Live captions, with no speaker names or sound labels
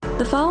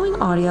The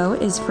following audio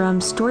is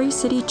from Story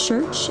City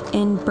Church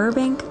in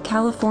Burbank,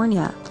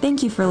 California.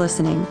 Thank you for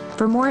listening.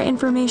 For more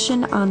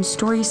information on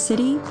Story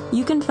City,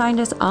 you can find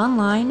us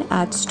online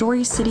at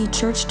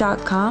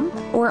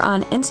storycitychurch.com or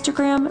on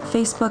Instagram,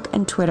 Facebook,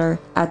 and Twitter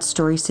at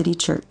Story City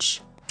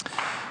Church.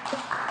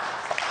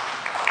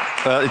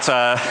 Well, it's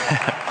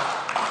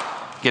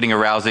getting a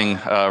rousing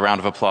round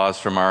of applause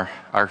from our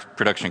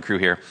production crew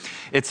here.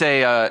 It's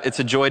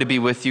a joy to be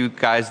with you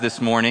guys this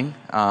morning.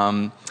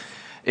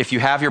 If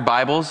you have your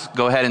Bibles,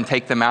 go ahead and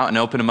take them out and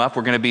open them up.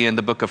 We're going to be in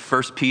the book of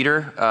 1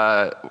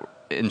 Peter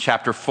in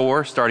chapter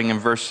 4, starting in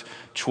verse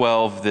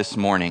 12 this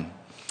morning.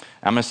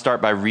 I'm going to start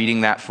by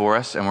reading that for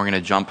us, and we're going to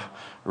jump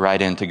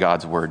right into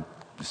God's Word.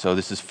 So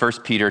this is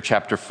 1 Peter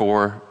chapter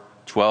 4,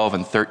 12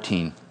 and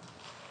 13.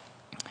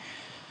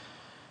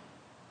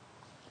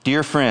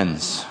 Dear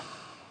friends,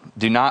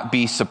 do not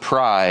be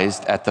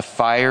surprised at the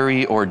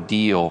fiery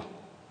ordeal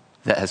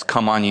that has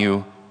come on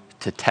you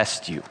to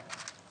test you,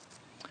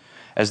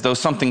 as though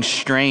something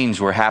strange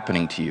were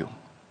happening to you.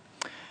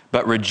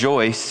 But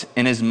rejoice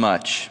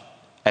inasmuch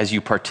as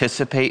you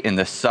participate in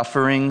the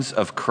sufferings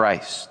of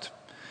Christ,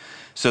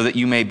 so that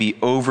you may be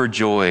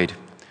overjoyed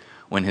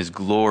when his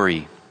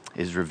glory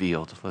is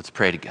revealed. Let's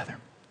pray together.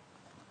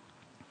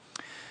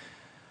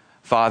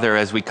 Father,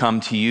 as we come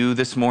to you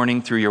this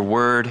morning through your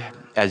word,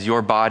 as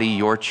your body,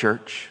 your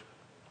church,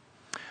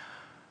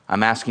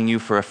 I'm asking you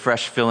for a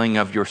fresh filling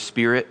of your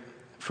Spirit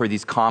for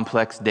these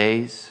complex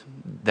days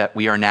that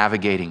we are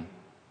navigating.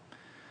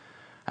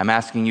 I'm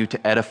asking you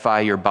to edify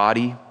your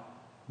body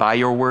by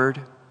your word,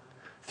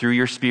 through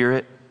your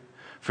Spirit,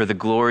 for the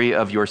glory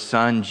of your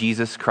Son,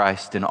 Jesus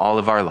Christ, in all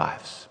of our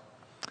lives.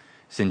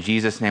 It's in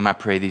Jesus' name I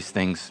pray these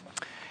things.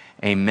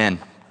 Amen.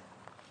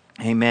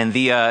 Amen.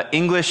 The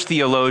English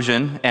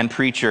theologian and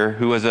preacher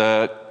who was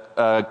a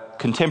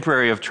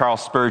contemporary of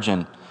Charles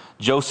Spurgeon,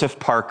 Joseph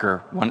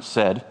Parker, once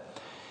said,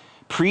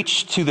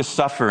 "Preach to the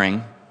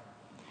suffering,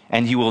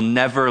 and you will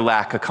never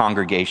lack a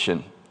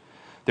congregation.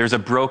 There's a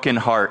broken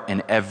heart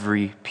in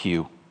every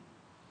pew."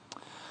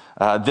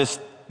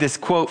 This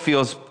quote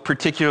feels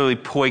particularly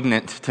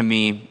poignant to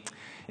me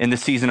in the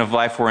season of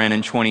life we're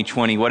in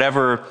 2020.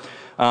 Whatever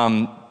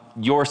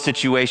your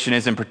situation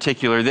is in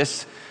particular,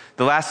 the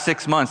last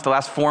 6 months, the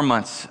last 4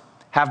 months,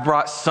 have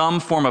brought some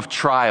form of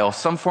trial,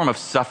 some form of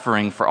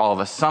suffering for all of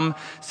us, some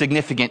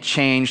significant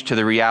change to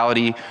the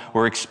reality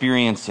we're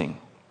experiencing.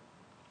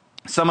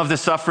 Some of the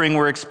suffering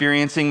we're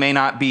experiencing may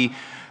not be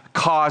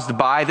caused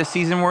by the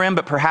season we're in,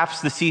 but perhaps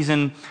the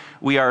season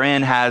we are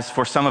in has,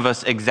 for some of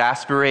us,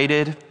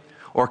 exasperated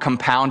or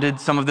compounded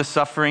some of the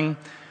suffering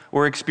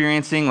we're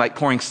experiencing, like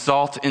pouring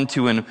salt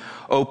into an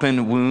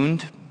open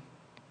wound.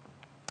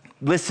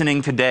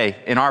 Listening today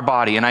in our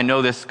body, and I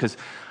know this because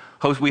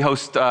we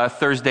host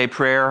Thursday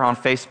prayer on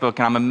Facebook,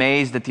 and I'm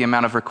amazed at the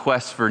amount of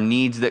requests for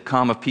needs that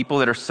come of people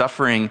that are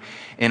suffering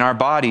in our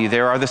body.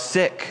 There are the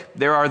sick,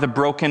 there are the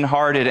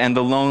brokenhearted and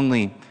the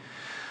lonely.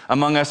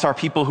 Among us are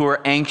people who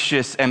are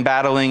anxious and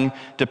battling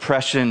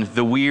depression,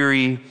 the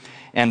weary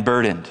and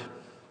burdened.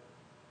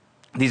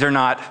 These are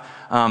not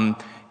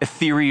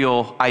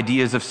ethereal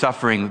ideas of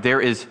suffering. There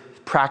is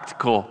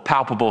practical,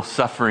 palpable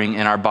suffering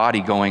in our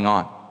body going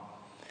on.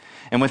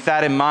 And with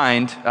that in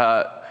mind,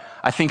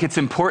 I think it's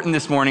important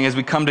this morning as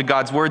we come to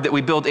God's word that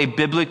we build a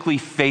biblically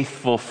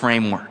faithful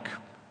framework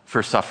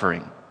for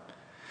suffering.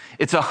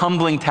 It's a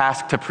humbling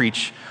task to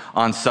preach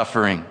on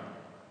suffering.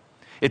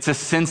 It's a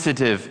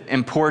sensitive,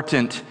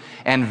 important,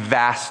 and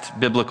vast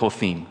biblical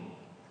theme.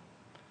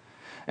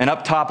 And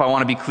up top, I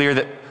want to be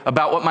clear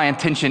about what my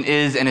intention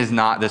is and is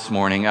not this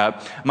morning.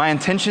 My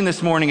intention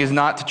this morning is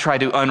not to try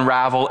to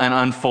unravel and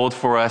unfold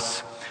for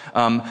us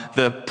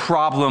the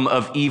problem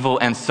of evil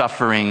and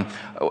suffering.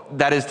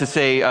 That is to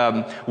say,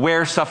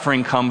 where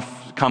suffering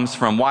comes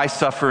from, why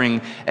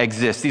suffering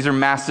exists. These are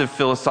massive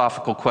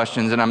philosophical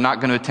questions, and I'm not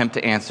going to attempt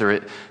to answer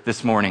it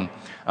this morning.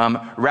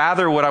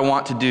 Rather, what I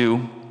want to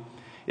do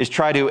is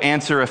try to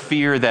answer a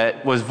fear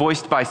that was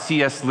voiced by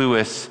C.S.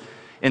 Lewis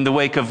in the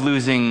wake of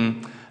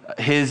losing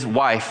his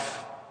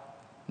wife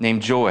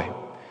named Joy.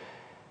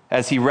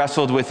 As he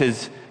wrestled with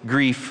his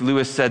grief,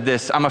 Lewis said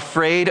this: "I'm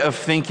afraid of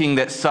thinking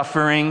that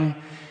suffering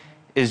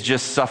is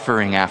just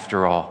suffering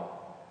after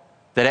all,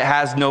 that it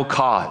has no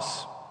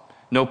cause,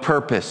 no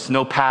purpose,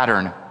 no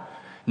pattern,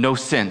 no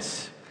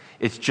sense.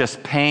 It's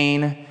just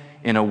pain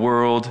in a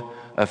world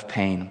of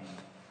pain."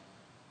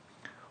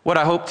 What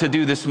I hope to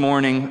do this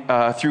morning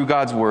through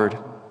God's word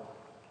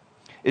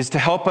is to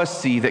help us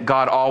see that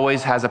God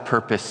always has a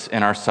purpose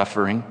in our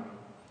suffering,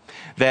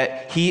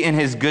 that he in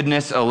his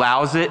goodness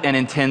allows it and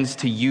intends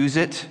to use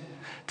it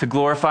to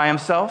glorify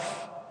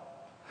himself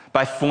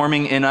by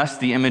forming in us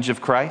the image of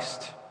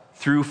Christ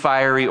through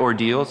fiery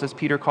ordeals, as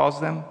Peter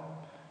calls them.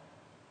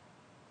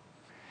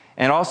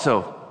 And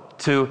also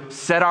to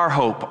set our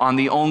hope on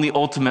the only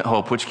ultimate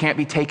hope, which can't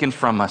be taken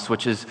from us,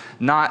 which is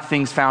not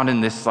things found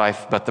in this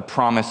life, but the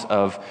promise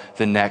of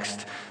the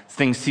next.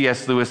 Things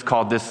C.S. Lewis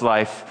called this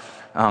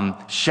life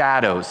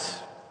shadows.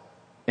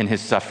 in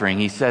his suffering.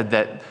 He said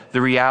that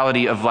the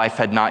reality of life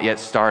had not yet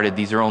started.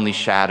 These are only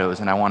shadows,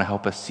 and I want to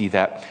help us see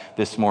that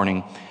this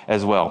morning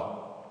as well.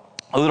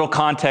 A little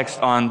context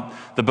on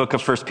the book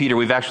of 1 Peter.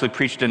 We've actually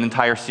preached an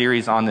entire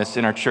series on this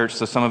in our church,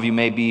 so some of you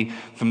may be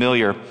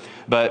familiar.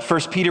 But 1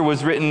 Peter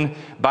was written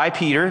by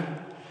Peter,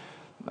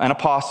 an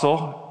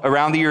apostle,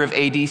 around the year of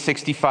AD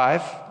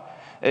 65.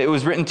 It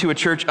was written to a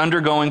church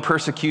undergoing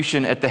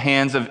persecution at the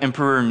hands of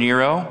Emperor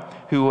Nero,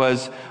 who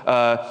was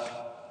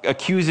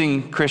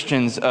accusing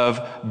Christians of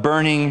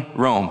burning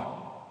Rome.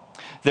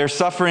 Their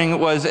suffering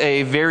was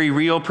a very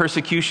real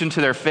persecution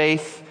to their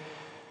faith,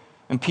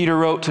 and Peter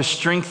wrote to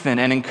strengthen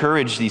and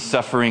encourage these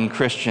suffering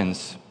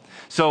Christians.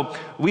 So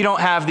we don't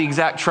have the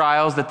exact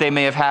trials that they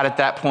may have had at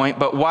that point,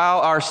 but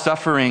while our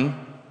suffering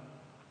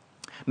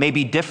may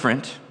be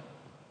different,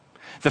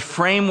 the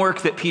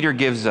framework that Peter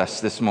gives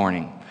us this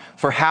morning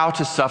for how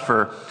to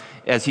suffer,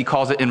 as he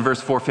calls it in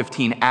verse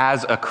 4:15,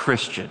 as a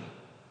Christian,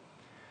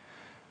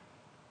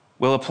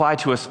 will apply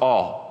to us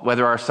all,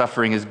 whether our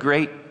suffering is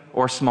great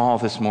or small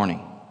this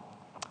morning.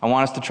 I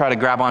want us to try to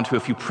grab onto a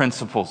few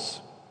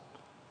principles.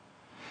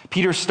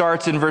 Peter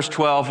starts in verse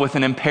 12 with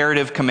an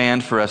imperative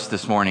command for us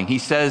this morning. He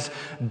says,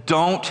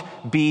 don't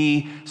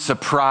be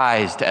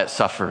surprised at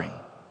suffering.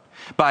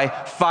 By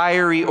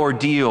fiery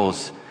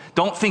ordeals,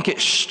 don't think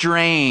it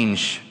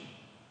strange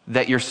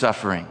that you're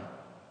suffering.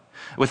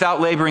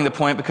 Without laboring the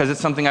point, because it's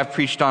something I've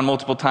preached on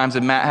multiple times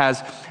and Matt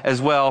has as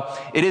well,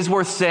 it is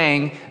worth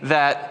saying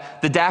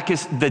that the deck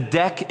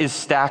is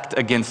stacked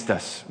against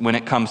us when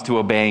it comes to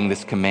obeying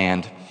this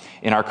command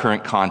in our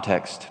current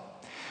context.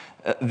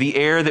 The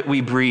air that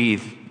we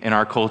breathe in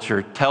our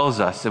culture tells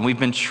us, and we've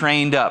been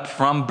trained up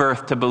from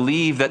birth to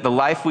believe that the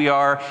life we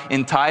are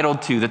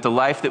entitled to, that the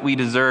life that we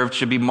deserve,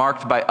 should be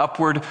marked by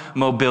upward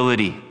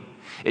mobility.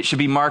 It should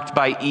be marked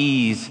by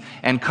ease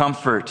and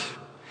comfort.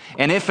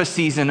 And if a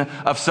season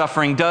of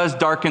suffering does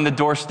darken the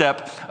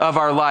doorstep of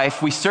our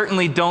life, we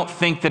certainly don't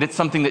think that it's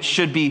something that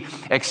should be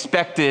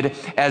expected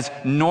as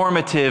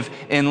normative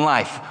in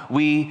life.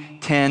 We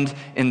tend,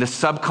 in the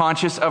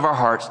subconscious of our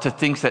hearts, to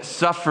think that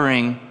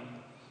suffering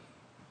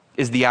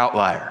is the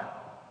outlier,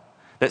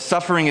 that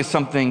suffering is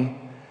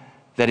something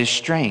that is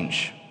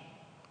strange.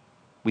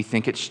 We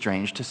think it's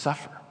strange to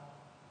suffer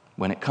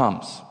when it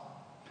comes,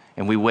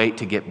 and we wait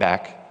to get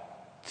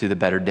back to the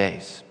better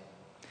days.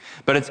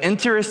 But it's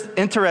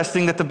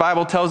interesting that the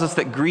Bible tells us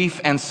that grief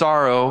and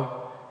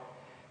sorrow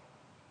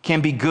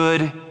can be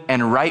good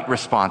and right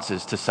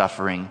responses to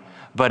suffering,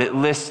 but it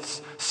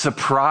lists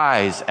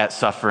surprise at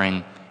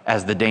suffering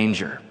as the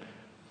danger.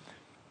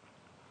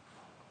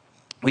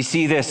 We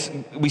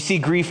see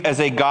grief as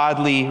a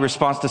godly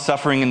response to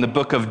suffering in the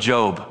book of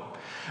Job.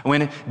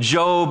 When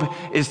Job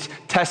is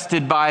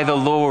tested by the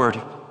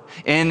Lord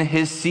in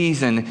his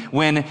season,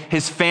 when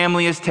his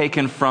family is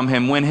taken from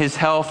him, when his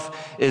health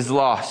is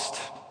lost.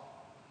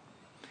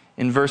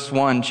 In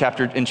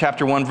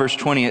chapter 1, verse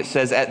 20, it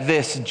says, "At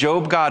this,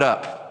 Job got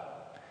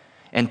up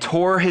and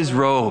tore his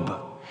robe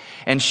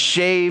and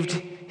shaved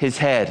his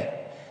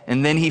head,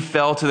 and then he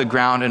fell to the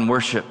ground and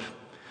worshiped.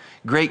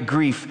 Great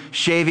grief,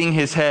 shaving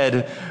his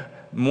head,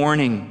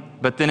 mourning."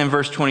 But then in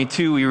verse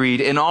 22, we read,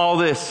 "In all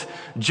this,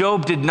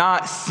 Job did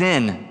not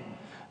sin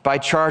by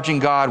charging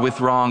God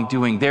with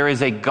wrongdoing." There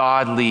is a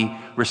godly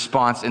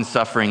response in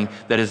suffering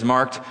that is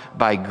marked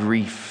by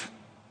grief,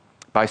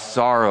 by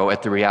sorrow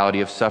at the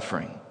reality of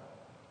suffering.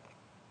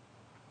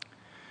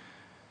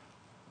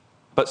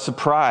 But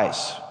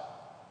surprise,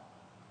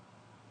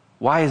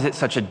 why is it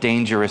such a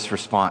dangerous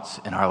response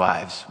in our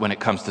lives when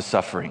it comes to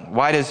suffering?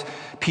 Why does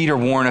Peter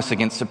warn us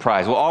against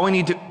surprise? Well, all we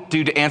need to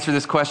do to answer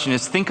this question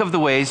is think of the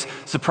ways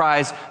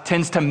surprise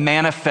tends to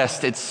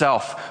manifest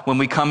itself when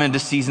we come into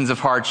seasons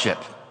of hardship.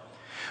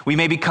 We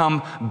may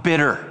become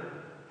bitter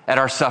at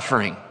our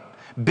suffering.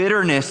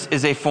 Bitterness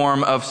is a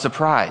form of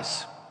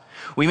surprise.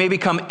 We may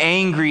become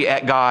angry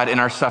at God in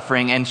our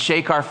suffering and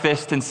shake our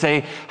fist and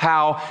say,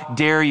 "How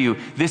dare you?"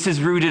 This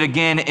is rooted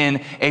again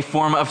in a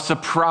form of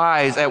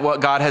surprise at what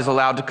God has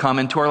allowed to come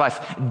into our life.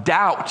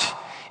 Doubt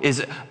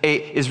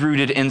is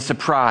rooted in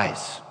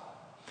surprise,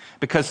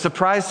 because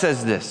surprise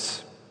says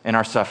this in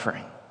our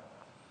suffering.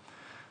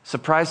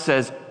 Surprise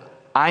says,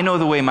 I know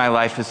the way my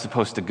life is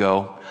supposed to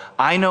go.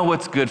 I know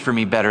what's good for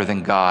me better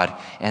than God,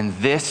 and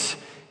this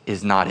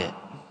is not it.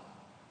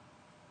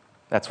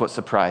 That's what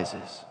surprise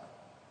is.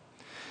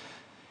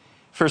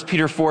 1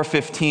 Peter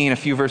 4:15, a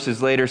few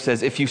verses later,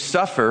 says, "If you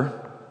suffer,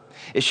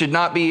 it should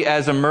not be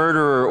as a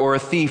murderer or a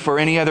thief or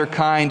any other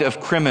kind of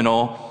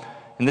criminal,"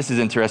 and this is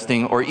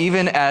interesting, "or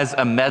even as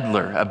a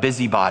meddler, a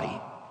busybody.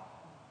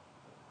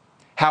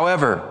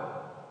 However,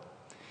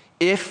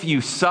 if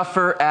you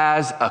suffer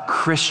as a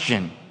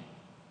Christian,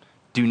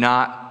 do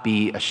not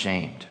be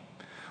ashamed."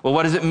 Well,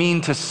 what does it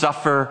mean to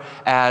suffer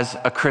as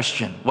a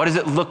Christian? What does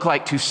it look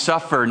like to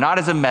suffer, not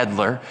as a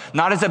meddler,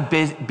 not as a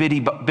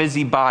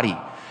busybody,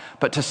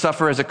 but to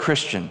suffer as a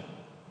Christian?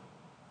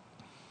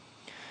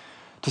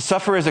 To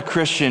suffer as a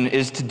Christian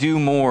is to do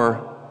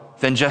more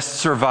than just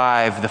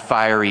survive the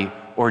fiery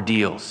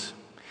ordeals.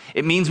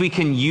 It means we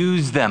can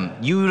use them,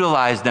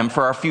 utilize them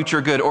for our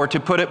future good. Or to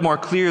put it more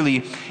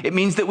clearly, it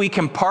means that we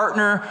can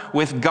partner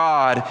with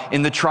God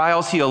in the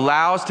trials he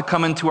allows to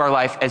come into our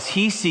life as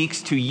he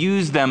seeks to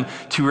use them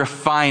to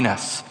refine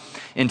us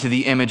into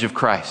the image of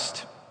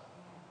Christ.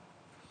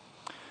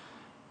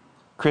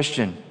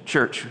 Christian,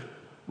 church,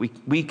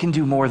 we can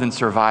do more than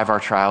survive our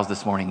trials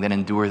this morning, than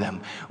endure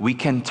them. We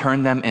can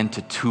turn them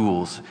into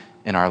tools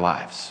in our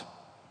lives.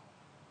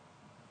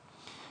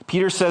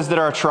 Peter says that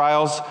our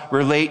trials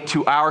relate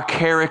to our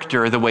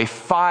character the way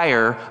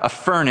fire, a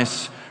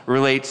furnace,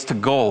 relates to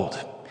gold.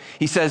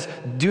 He says,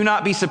 do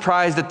not be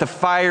surprised at the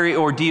fiery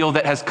ordeal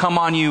that has come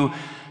on you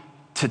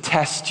to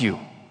test you.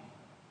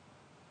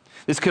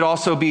 This could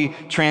also be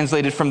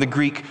translated from the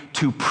Greek,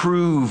 to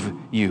prove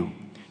you.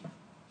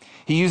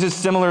 He uses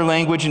similar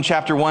language in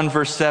chapter 1,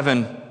 verse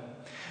 7,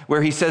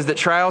 where he says that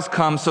trials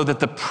come so that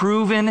the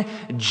proven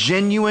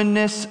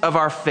genuineness of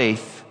our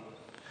faith,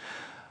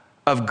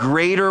 of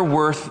greater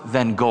worth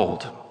than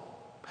gold,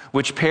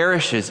 which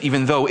perishes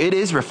even though it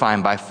is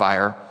refined by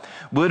fire,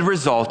 would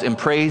result in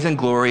praise and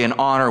glory and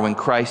honor when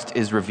Christ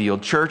is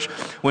revealed. Church,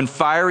 when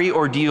fiery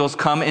ordeals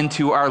come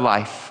into our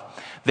life,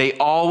 they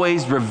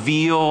always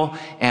reveal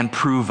and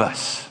prove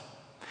us.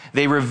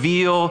 They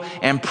reveal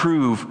and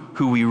prove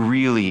who we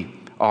really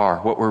are,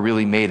 what we're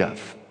really made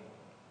of.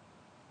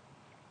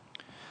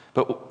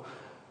 But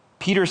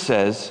Peter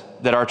says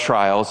that our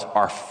trials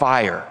are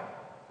fire.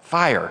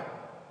 Fire.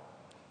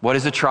 What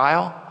is a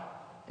trial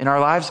in our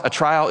lives? A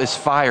trial is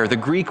fire. The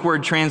Greek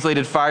word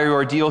translated fiery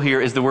ordeal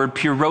here is the word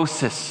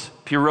pyrosis.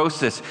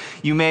 Pyrosis.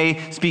 You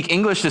may speak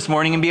English this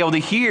morning and be able to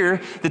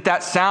hear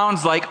that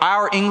sounds like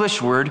our English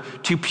word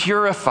to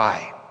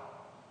purify.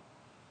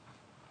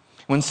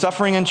 When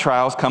suffering and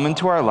trials come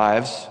into our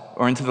lives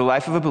or into the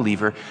life of a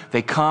believer,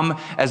 they come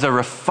as a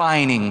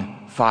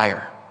refining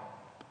fire.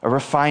 A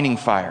refining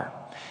fire.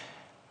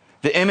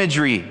 The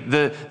imagery,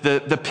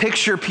 the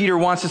picture Peter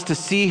wants us to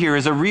see here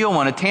is a real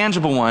one, a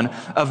tangible one,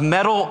 of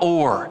metal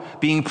ore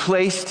being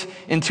placed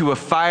into a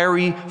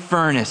fiery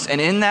furnace.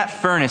 And in that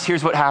furnace,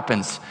 here's what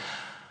happens.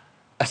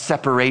 A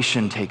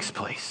separation takes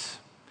place.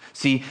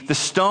 See, the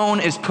stone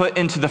is put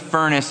into the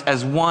furnace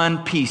as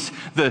one piece.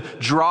 The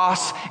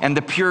dross and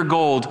the pure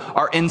gold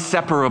are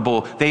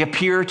inseparable. They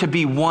appear to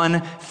be one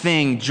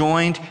thing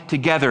joined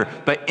together.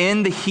 But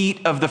in the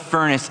heat of the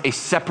furnace, a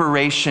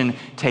separation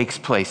takes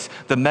place.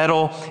 The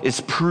metal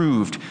is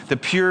proved. The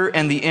pure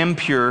and the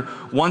impure,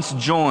 once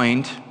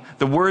joined,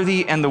 the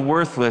worthy and the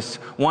worthless,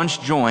 once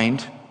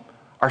joined,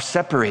 are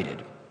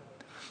separated.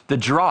 The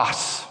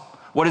dross,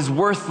 what is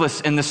worthless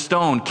in the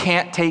stone,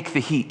 can't take the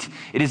heat.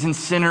 It is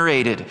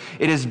incinerated.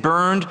 It is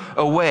burned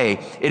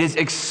away. It is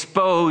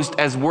exposed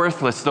as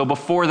worthless, though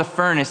before the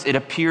furnace it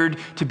appeared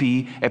to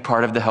be a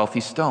part of the healthy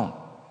stone.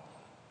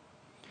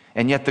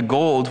 And yet the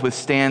gold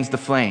withstands the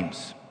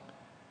flames,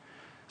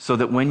 so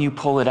that when you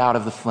pull it out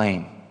of the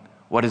flame,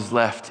 what is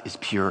left is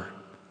pure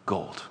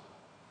gold.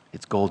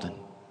 It's golden.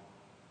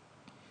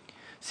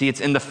 See,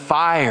 it's in the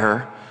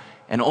fire,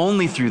 and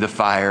only through the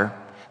fire,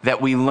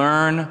 that we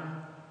learn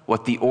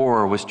what the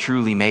ore was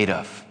truly made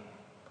of.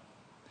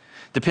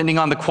 Depending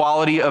on the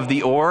quality of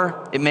the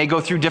ore, it may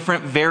go through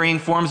different varying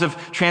forms of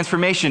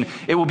transformation.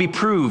 It will be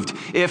proved.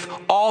 If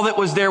all that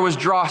was there was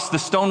dross, the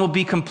stone will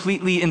be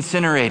completely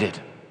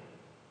incinerated.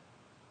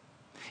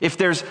 If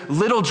there's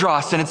little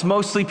dross and it's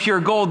mostly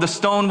pure gold, the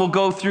stone will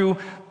go through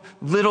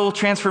little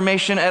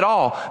transformation at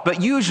all.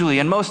 But usually,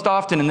 and most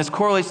often, and this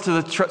correlates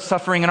to the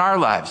suffering in our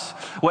lives,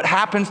 what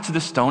happens to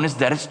the stone is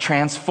that it's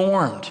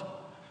transformed.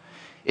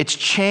 It's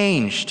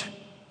changed.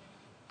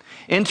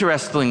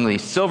 Interestingly,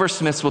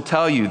 silversmiths will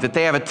tell you that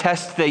they have a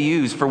test they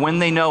use for when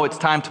they know it's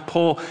time to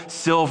pull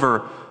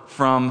silver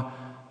from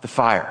the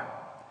fire.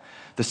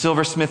 The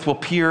silversmith will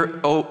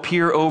peer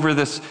over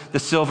the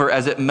silver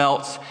as it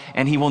melts,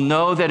 and he will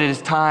know that it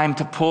is time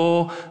to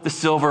pull the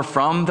silver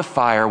from the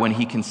fire when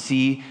he can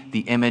see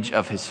the image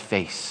of his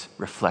face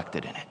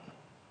reflected in it.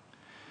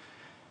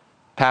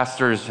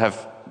 Pastors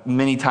have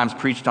many times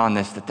preached on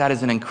this, that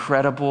is an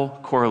incredible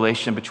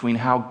correlation between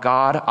how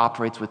God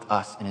operates with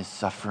us in his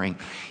suffering.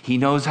 He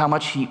knows how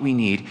much heat we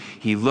need.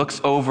 He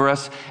looks over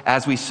us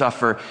as we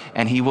suffer,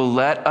 and he will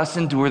let us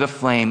endure the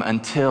flame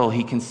until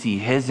he can see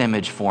his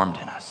image formed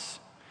in us.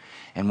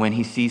 And when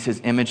he sees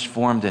his image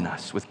formed in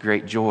us with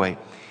great joy,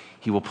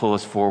 he will pull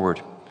us forward,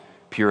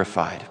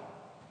 purified.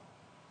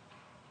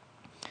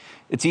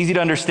 It's easy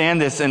to understand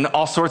this in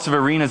all sorts of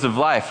arenas of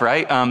life,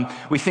 right?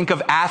 We think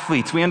of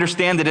athletes. We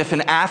understand that if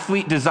an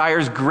athlete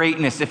desires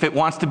greatness, if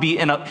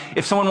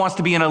someone wants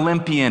to be an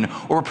Olympian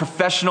or a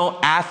professional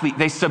athlete,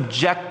 they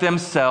subject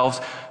themselves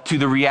to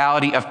the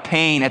reality of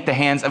pain at the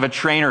hands of a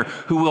trainer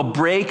who will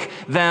break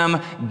them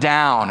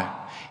down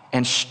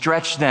and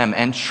stretch them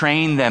and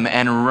train them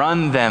and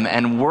run them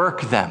and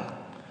work them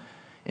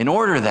in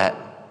order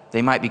that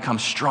they might become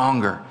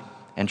stronger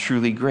and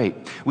truly great.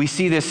 We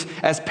see this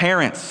as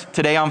parents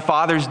today on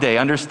Father's Day,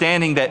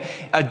 understanding that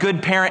a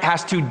good parent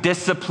has to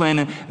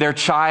discipline their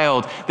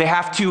child. They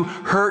have to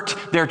hurt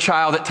their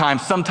child at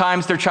times.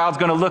 Sometimes their child's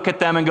going to look at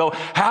them and go,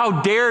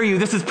 "How dare you?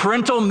 This is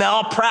parental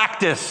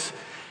malpractice.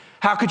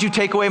 How could you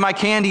take away my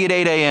candy at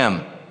 8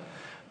 a.m.?"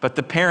 But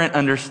the parent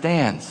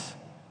understands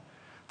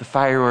the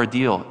fire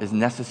ordeal is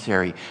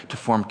necessary to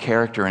form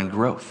character and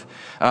growth.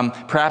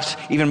 Perhaps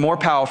even more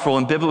powerful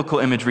in biblical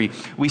imagery,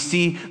 we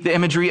see the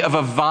imagery of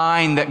a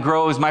vine that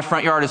grows. My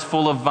front yard is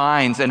full of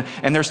vines, and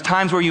there's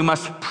times where you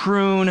must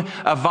prune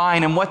a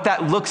vine, and what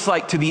that looks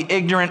like to the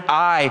ignorant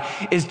eye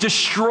is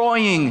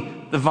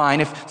destroying the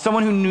vine. If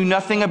someone who knew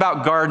nothing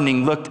about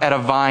gardening looked at a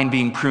vine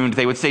being pruned,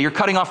 they would say, "You're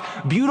cutting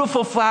off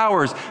beautiful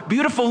flowers,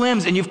 beautiful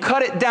limbs, and you've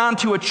cut it down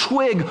to a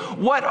twig.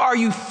 What are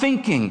you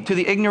thinking?" To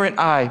the ignorant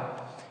eye,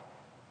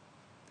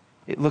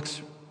 it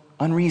looks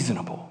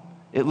unreasonable.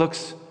 It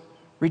looks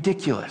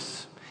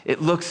ridiculous.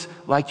 It looks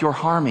like you're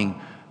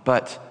harming,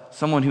 but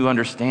someone who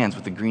understands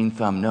with the green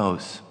thumb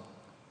knows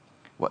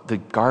what the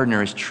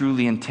gardener is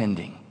truly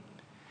intending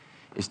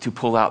is to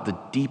pull out the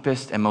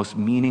deepest and most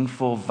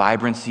meaningful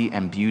vibrancy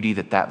and beauty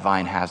that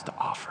vine has to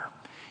offer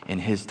in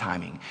his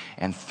timing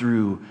and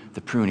through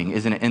the pruning.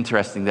 Isn't it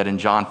interesting that in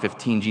John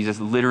 15,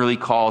 Jesus literally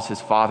calls his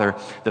Father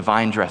the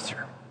vine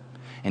dresser,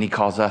 and he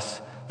calls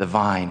us the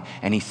vine,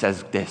 and he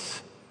says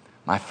this: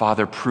 "My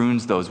Father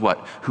prunes those,"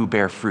 what? "Who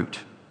bear fruit."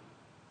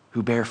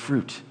 Who bear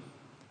fruit.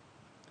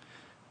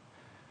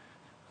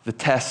 The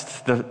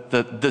test,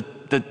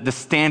 the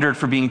standard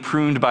for being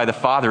pruned by the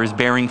Father is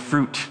bearing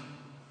fruit.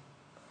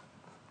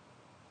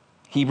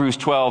 Hebrews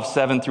 12,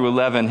 7 through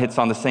 11 hits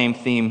on the same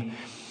theme.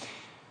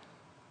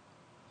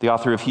 The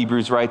author of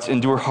Hebrews writes,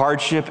 "Endure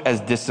hardship as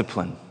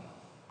discipline.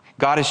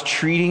 God is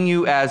treating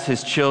you as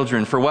his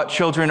children. For what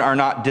children are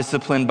not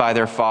disciplined by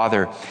their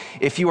father?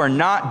 If you are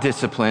not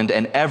disciplined,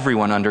 and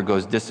everyone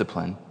undergoes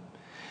discipline,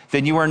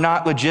 then you are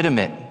not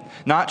legitimate,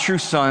 not true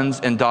sons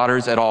and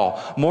daughters at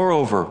all.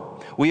 Moreover,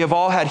 we have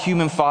all had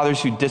human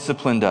fathers who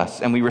disciplined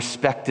us, and we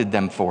respected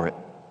them for it.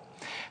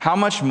 How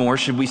much more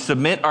should we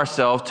submit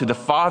ourselves to the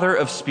Father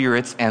of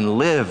spirits and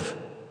live?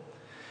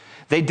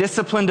 They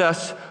disciplined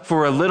us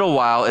for a little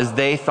while as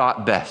they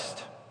thought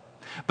best.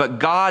 But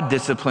God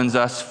disciplines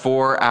us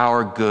for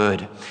our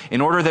good, in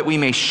order that we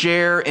may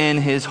share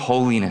in his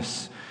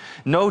holiness.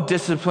 No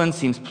discipline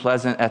seems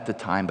pleasant at the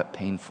time, but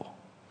painful.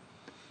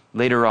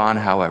 Later on,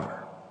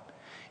 however,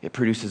 it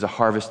produces a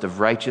harvest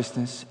of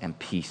righteousness and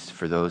peace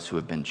for those who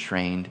have been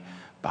trained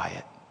by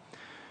it."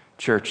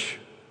 Church,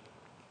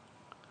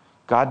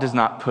 God does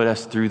not put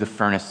us through the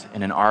furnace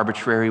in an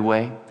arbitrary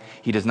way.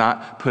 He does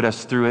not put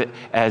us through it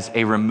as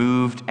a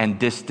removed and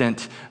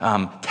distant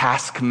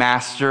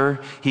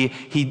taskmaster.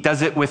 He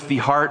does it with the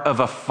heart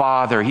of a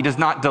father. He does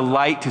not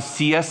delight to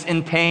see us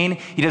in pain.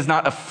 He does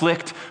not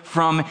afflict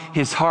from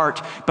his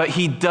heart, but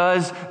he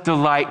does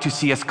delight to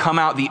see us come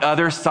out the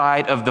other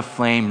side of the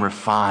flame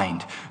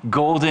refined,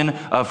 golden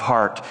of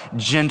heart,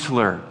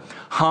 gentler,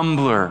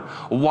 humbler,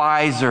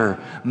 wiser,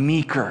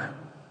 meeker,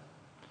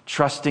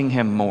 trusting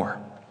him more.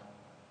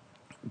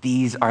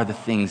 These are the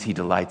things he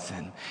delights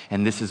in.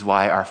 And this is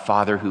why our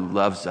Father who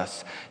loves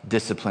us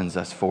disciplines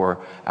us for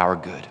our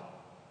good.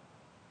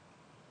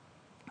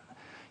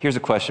 Here's a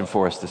question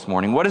for us this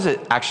morning. What does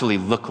it actually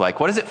look like?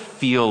 What does it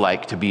feel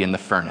like to be in the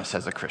furnace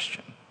as a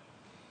Christian?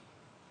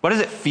 What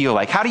does it feel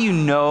like? How do you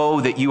know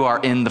that you are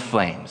in the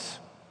flames?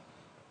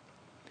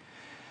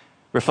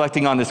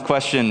 Reflecting on this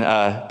question,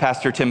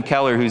 Pastor Tim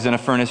Keller, who's in a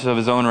furnace of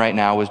his own right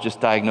now, was just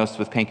diagnosed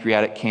with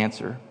pancreatic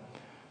cancer,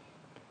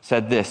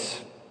 said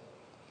this: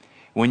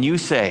 when you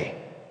say,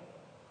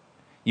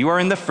 you are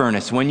in the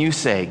furnace, when you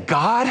say,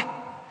 "God,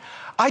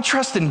 I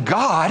trust in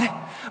God,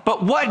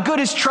 but what good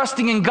is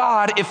trusting in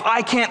God if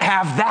I can't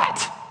have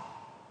that?"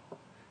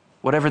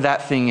 Whatever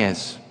that thing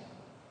is.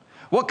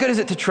 What good is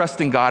it to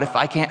trust in God if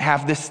I can't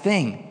have this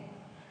thing?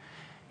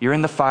 You're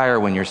in the fire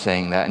when you're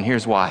saying that, and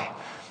here's why.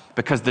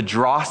 Because the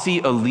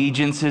drossy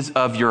allegiances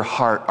of your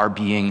heart are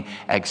being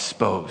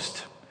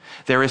exposed.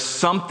 There is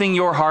something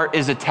your heart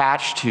is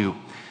attached to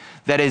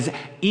that is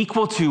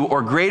equal to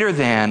or greater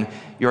than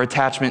your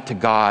attachment to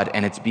God,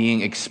 and it's being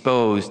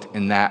exposed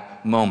in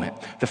that moment.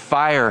 The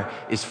fire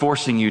is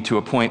forcing you to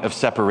a point of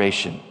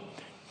separation.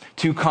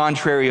 Two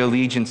contrary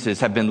allegiances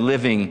have been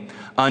living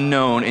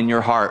unknown in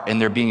your heart, and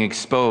they're being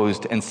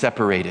exposed and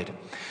separated.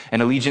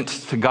 An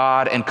allegiance to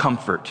God and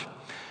comfort,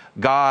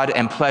 God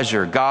and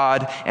pleasure,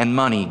 God and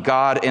money,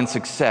 God and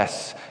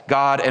success,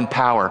 God and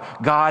power,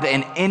 God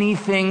and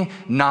anything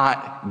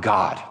not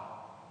God.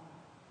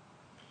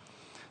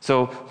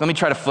 So let me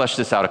try to flesh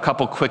this out. A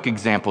couple quick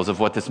examples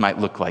of what this might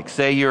look like.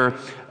 Say you're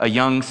a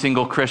young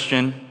single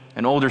Christian,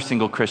 an older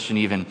single Christian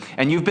even,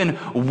 and you've been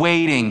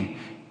waiting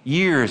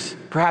years,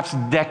 perhaps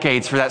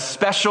decades, for that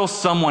special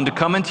someone to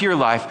come into your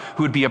life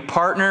who would be a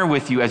partner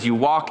with you as you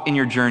walk in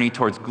your journey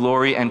towards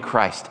glory and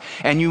Christ.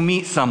 And you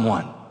meet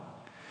someone,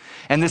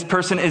 and this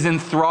person is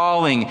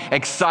enthralling,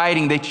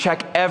 exciting. They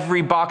check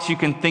every box you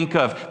can think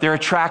of. They're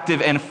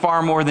attractive and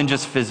far more than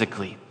just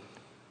physically.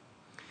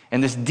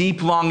 And this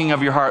deep longing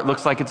of your heart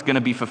looks like it's going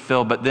to be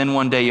fulfilled, but then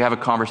one day you have a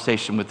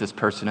conversation with this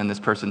person, and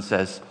this person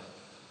says,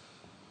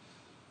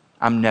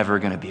 I'm never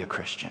going to be a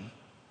Christian.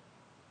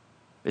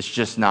 It's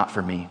just not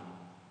for me.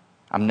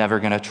 I'm never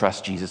going to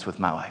trust Jesus with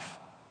my life.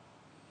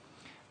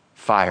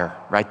 Fire,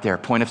 right there,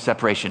 point of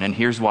separation. And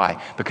here's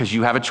why. Because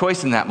you have a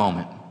choice in that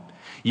moment.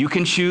 You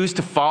can choose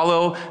to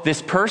follow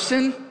this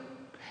person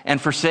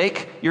and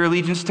forsake your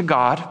allegiance to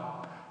God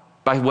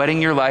by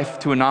wedding your life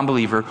to a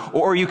non-believer,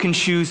 or you can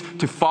choose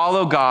to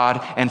follow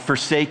God and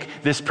forsake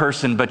this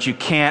person, but you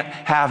can't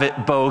have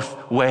it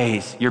both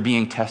ways. You're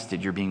being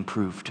tested, you're being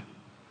proved.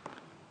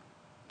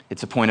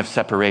 It's a point of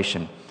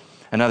separation.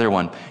 Another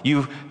one,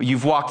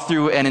 you've walked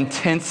through an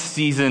intense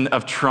season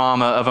of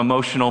trauma, of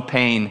emotional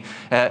pain,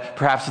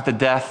 perhaps at the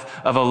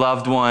death of a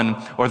loved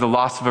one or the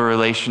loss of a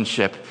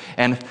relationship,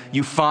 and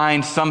you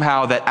find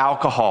somehow that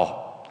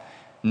alcohol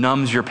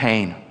numbs your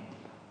pain,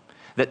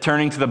 that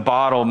turning to the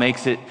bottle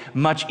makes it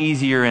much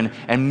easier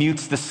and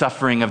mutes the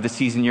suffering of the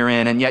season you're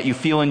in. And yet you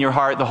feel in your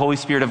heart the Holy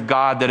Spirit of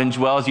God that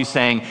indwells you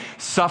saying,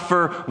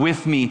 suffer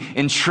with me,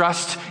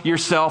 entrust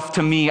yourself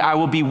to me. I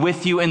will be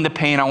with you in the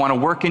pain. I want to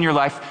work in your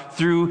life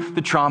through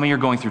the trauma you're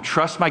going through.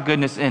 Trust my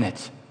goodness in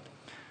it.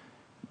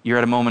 You're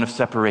at a moment of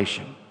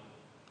separation.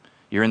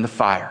 You're in the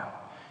fire.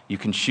 You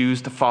can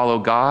choose to follow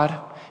God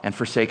and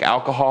forsake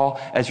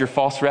alcohol as your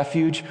false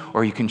refuge,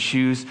 or you can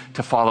choose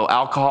to follow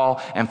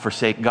alcohol and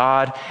forsake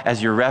God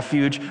as your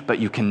refuge, but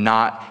you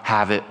cannot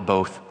have it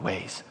both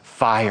ways.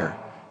 Fire,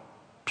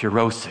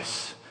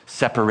 pyrosis,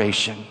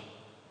 separation.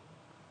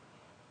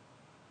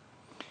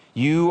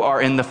 You are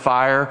in the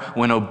fire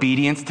when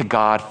obedience to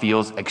God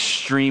feels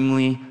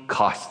extremely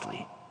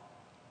costly.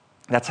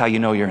 That's how you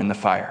know you're in the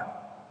fire.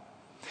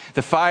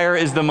 The fire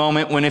is the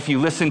moment when, if you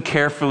listen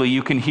carefully,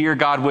 you can hear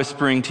God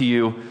whispering to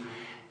you,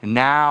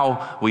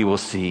 now we will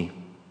see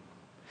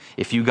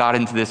if you got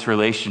into this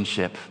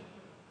relationship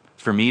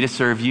for me to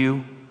serve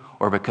you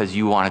or because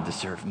you wanted to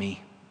serve me.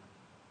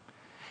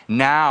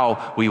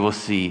 Now we will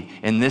see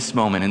in this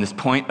moment, in this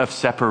point of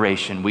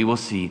separation, we will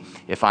see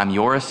if I'm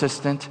your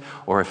assistant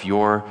or if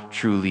you're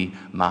truly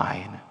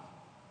mine.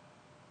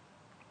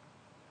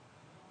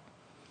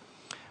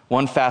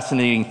 One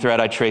fascinating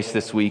thread I traced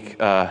this week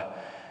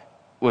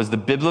was the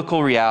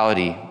biblical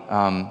reality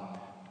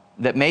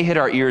that may hit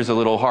our ears a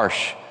little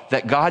harsh,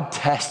 that God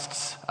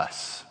tests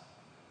us,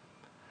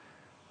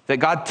 that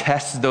God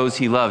tests those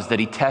he loves, that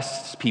he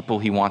tests people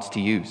he wants to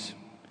use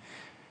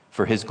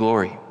for his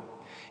glory.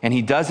 And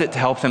he does it to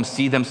help them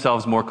see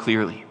themselves more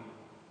clearly.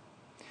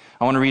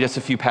 I want to read us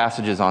a few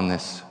passages on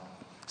this.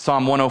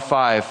 Psalm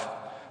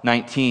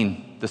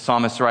 105:19, the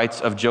psalmist writes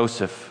of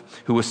Joseph,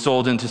 who was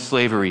sold into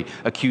slavery,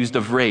 accused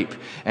of rape,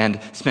 and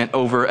spent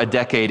over a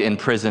decade in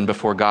prison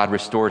before God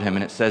restored him.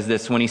 And it says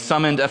this, when he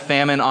summoned a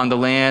famine on the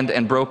land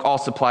and broke all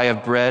supply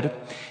of bread,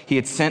 he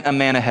had sent a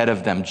man ahead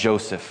of them,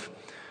 Joseph,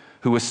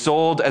 who was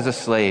sold as a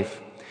slave.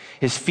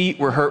 His feet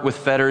were hurt with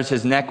fetters,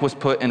 his neck was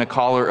put in a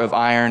collar of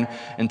iron,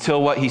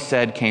 until what he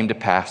said came to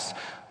pass.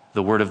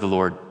 The word of the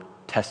Lord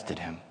tested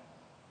him.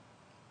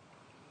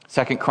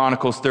 2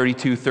 Chronicles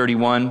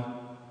 32:31.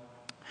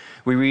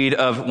 We read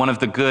of one of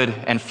the good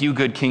and few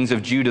good kings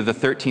of Judah, the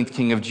 13th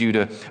king of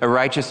Judah, a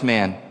righteous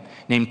man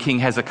named King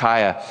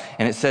Hezekiah.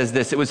 And it says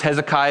this, it was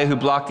Hezekiah who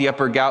blocked the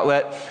upper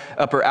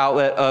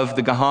outlet of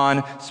the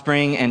Gihon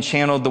spring and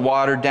channeled the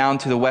water down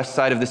to the west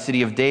side of the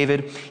city of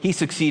David. He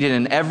succeeded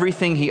in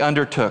everything he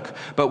undertook.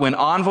 But when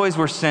envoys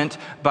were sent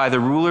by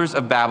the rulers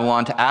of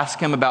Babylon to ask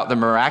him about the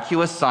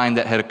miraculous sign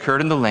that had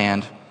occurred in the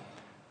land,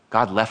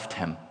 God left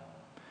him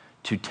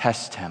to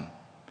test him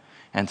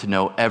and to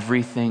know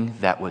everything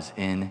that was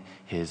in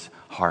his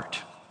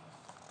heart.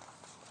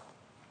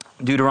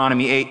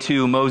 Deuteronomy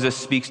 8:2, Moses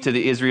speaks to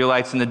the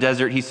Israelites in the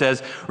desert. He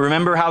says,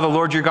 remember how the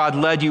Lord your God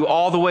led you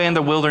all the way in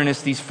the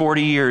wilderness these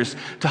 40 years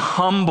to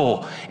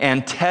humble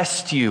and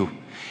test you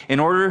in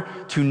order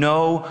to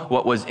know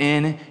what was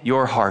in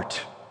your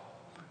heart,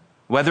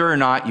 whether or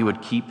not you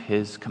would keep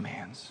his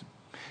commands.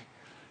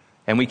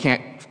 And we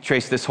can't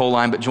trace this whole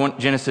line, but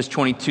Genesis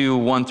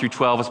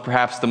 22:1-12 is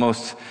perhaps the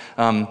most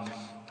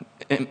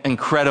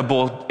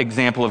incredible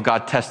example of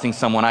God testing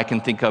someone I can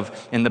think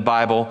of in the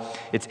Bible.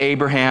 It's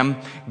Abraham,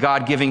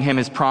 God giving him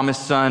his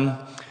promised son,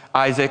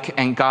 Isaac,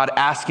 and God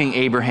asking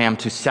Abraham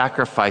to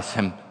sacrifice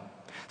him.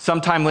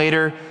 Sometime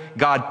later,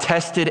 God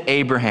tested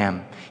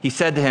Abraham. He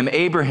said to him,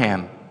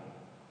 Abraham,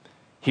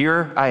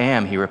 here I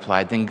am, he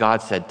replied. Then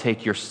God said,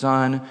 take your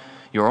son,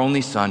 your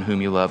only son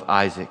whom you love,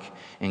 Isaac,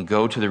 and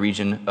go to the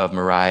region of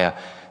Moriah.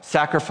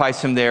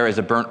 Sacrifice him there as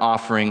a burnt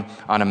offering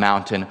on a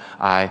mountain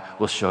I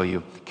will show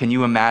you. Can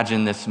you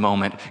imagine this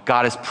moment?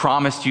 God has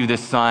promised you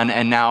this son,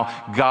 and now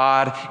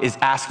God is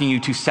asking you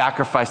to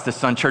sacrifice the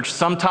son. Church,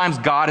 sometimes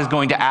God is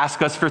going to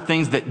ask us for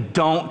things that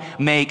don't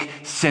make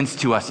sense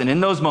to us. And in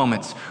those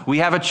moments, we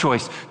have a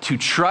choice to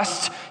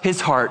trust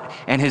his heart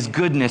and his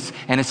goodness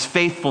and his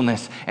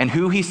faithfulness and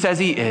who he says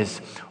he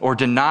is, or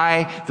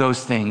deny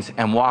those things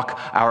and walk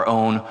our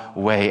own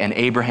way. And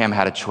Abraham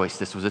had a choice.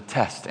 This was a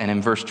test. And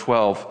in verse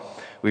 12,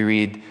 we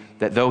read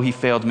that though he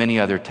failed many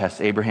other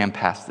tests, Abraham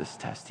passed this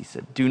test. He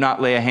said, do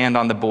not lay a hand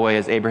on the boy,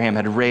 as Abraham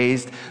had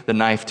raised the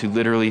knife to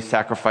literally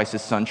sacrifice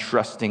his son,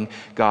 trusting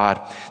God.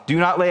 Do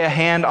not lay a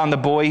hand on the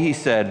boy, he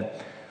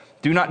said.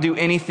 Do not do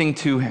anything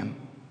to him.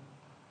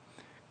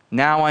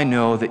 Now I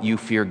know that you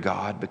fear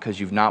God, because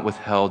you've not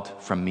withheld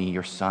from me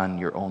your son,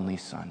 your only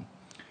son.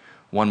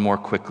 One more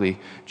quickly.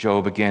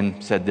 Job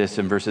again said this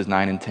in verses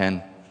 9 and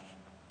 10.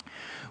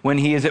 When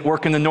he is at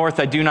work in the north,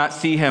 I do not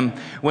see him.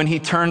 When he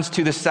turns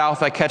to the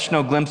south, I catch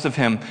no glimpse of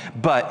him.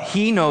 But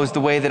he knows the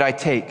way that I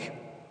take.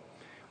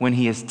 When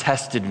he has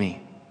tested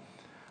me,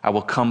 I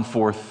will come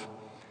forth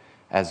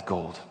as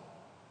gold.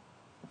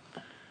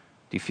 Do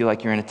you feel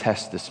like you're in a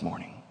test this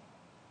morning?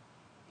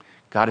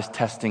 God is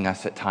testing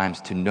us at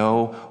times to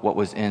know what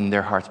was in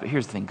their hearts. But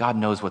here's the thing, God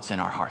knows what's in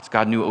our hearts.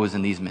 God knew what was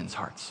in these men's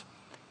hearts.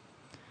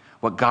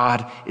 What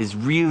God is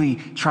really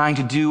trying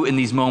to do in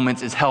these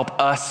moments is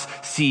help us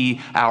see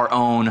our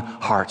own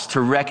hearts,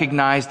 to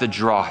recognize the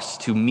dross,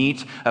 to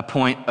meet a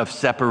point of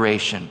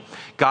separation.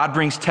 God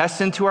brings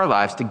tests into our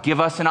lives to give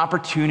us an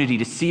opportunity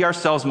to see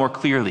ourselves more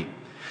clearly.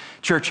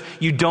 Church,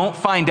 you don't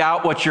find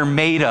out what you're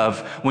made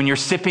of when you're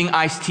sipping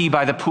iced tea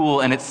by the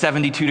pool and it's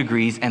 72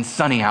 degrees and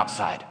sunny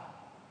outside.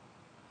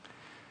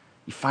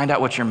 You find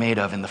out what you're made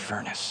of in the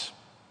furnace.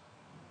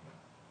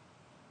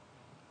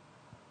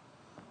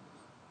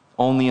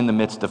 Only in the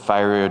midst of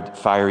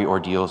fiery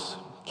ordeals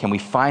can we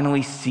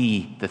finally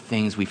see the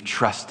things we've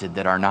trusted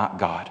that are not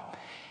God.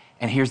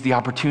 And here's the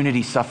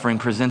opportunity suffering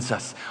presents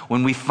us.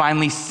 When we've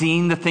finally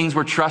seen the things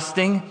we're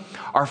trusting,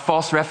 our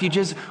false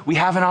refuges, we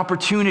have an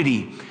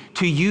opportunity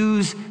to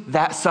use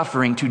that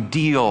suffering to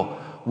deal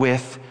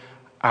with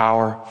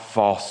our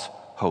false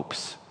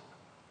hopes.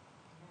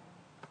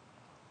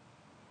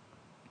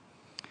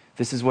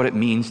 This is what it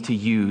means to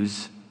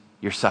use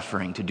your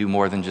suffering to do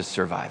more than just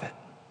survive it.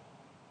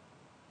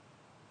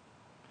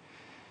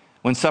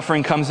 When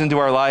suffering comes into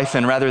our life,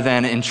 and rather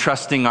than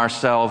entrusting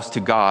ourselves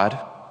to God,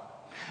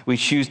 we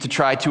choose to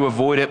try to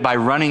avoid it by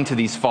running to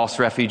these false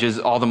refuges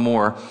all the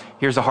more.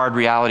 Here's a hard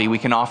reality. We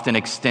can often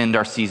extend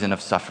our season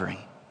of suffering.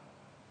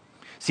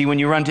 See, when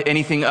you run to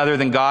anything other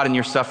than God in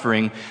your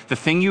suffering, the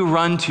thing you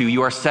run to,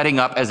 you are setting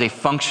up as a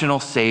functional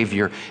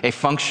savior, a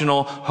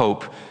functional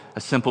hope, a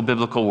simple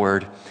biblical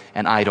word,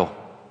 an idol.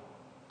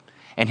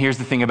 And here's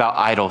the thing about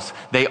idols.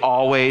 They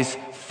always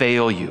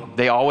fail you.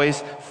 They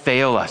always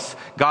fail us.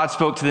 God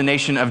spoke to the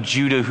nation of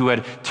Judah, who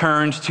had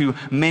turned to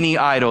many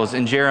idols,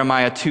 in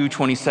Jeremiah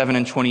 2:27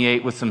 and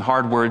 28 with some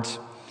hard words.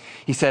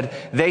 He said,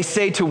 they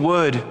say to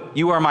wood,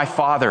 you are my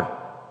father,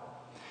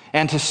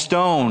 and to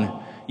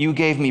stone, you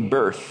gave me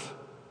birth.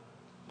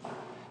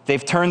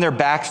 They've turned their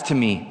backs to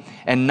me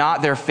and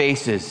not their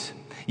faces.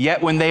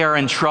 Yet when they are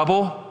in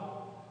trouble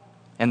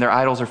and their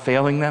idols are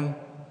failing them,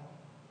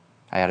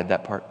 I added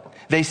that part,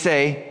 they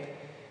say,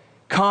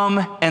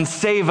 come and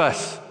save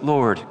us,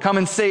 Lord. Come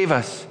and save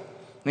us.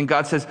 And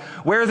God says,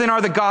 where then are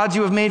the gods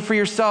you have made for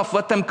yourself?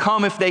 Let them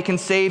come if they can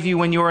save you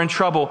when you are in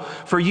trouble.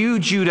 For you,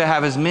 Judah,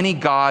 have as many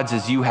gods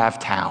as you have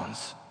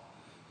towns.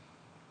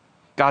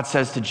 God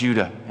says to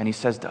Judah, and he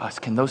says to us,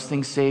 can those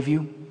things save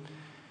you?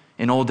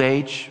 In old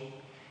age,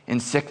 in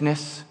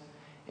sickness,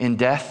 in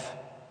death?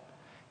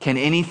 Can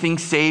anything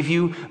save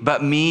you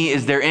but me?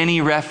 Is there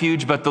any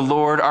refuge but the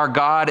Lord our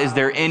God? Is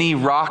there any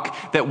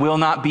rock that will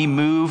not be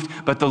moved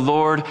but the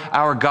Lord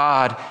our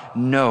God?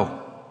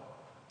 No,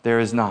 there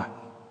is not.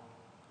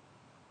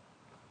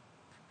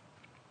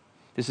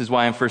 This is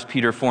why in 1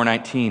 Peter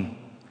 4:19,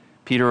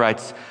 Peter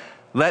writes,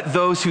 let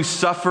those who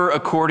suffer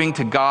according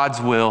to God's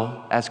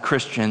will as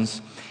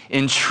Christians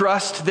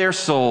entrust their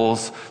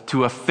souls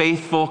to a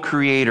faithful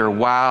Creator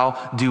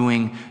while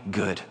doing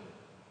good.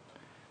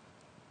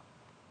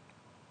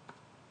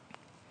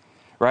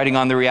 Writing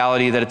on the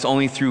reality that it's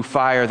only through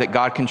fire that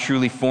God can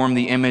truly form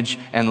the image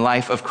and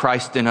life of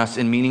Christ in us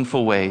in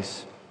meaningful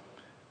ways.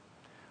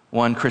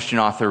 One Christian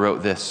author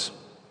wrote this: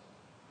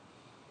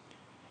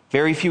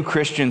 very few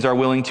Christians are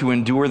willing to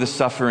endure the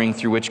suffering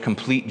through which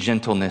complete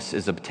gentleness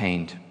is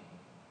obtained.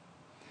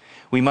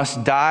 We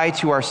must die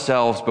to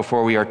ourselves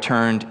before we are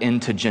turned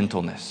into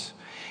gentleness,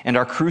 and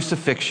our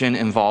crucifixion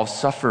involves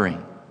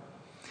suffering.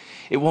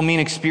 It will mean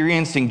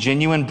experiencing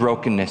genuine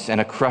brokenness and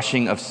a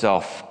crushing of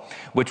self,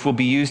 which will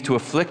be used to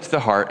afflict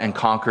the heart and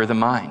conquer the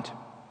mind.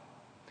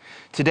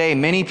 Today,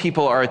 many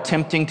people are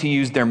attempting to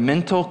use their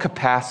mental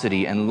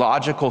capacity and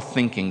logical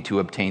thinking to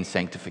obtain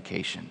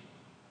sanctification.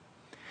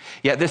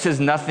 Yet this is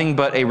nothing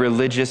but a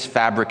religious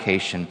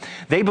fabrication.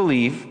 They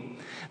believe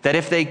that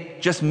if they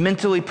just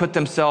mentally put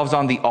themselves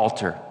on the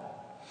altar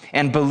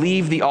and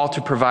believe the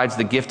altar provides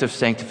the gift of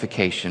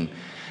sanctification,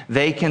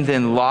 they can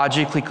then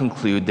logically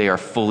conclude they are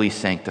fully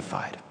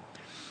sanctified.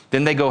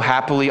 Then they go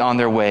happily on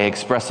their way,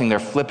 expressing their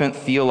flippant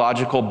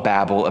theological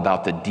babble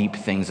about the deep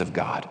things of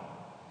God.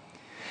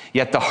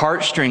 Yet the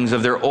heartstrings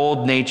of their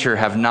old nature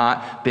have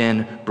not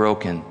been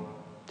broken.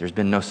 There's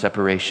been no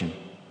separation.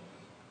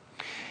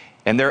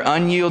 And their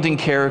unyielding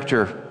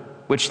character,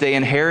 which they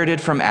inherited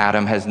from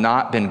Adam, has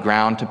not been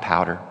ground to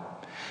powder.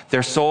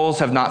 Their souls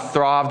have not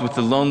throbbed with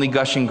the lonely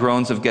gushing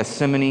groans of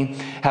Gethsemane.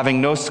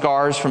 Having no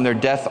scars from their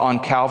death on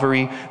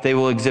Calvary, they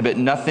will exhibit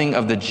nothing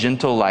of the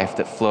gentle life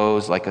that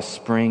flows like a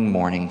spring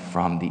morning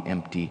from the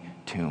empty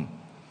tomb.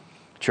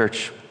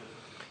 Church,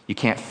 you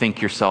can't think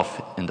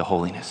yourself into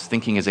holiness.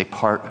 Thinking is a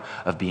part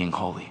of being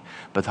holy.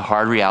 But the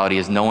hard reality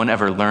is no one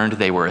ever learned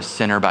they were a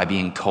sinner by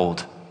being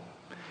told.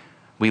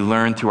 We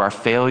learn through our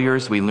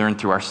failures, we learn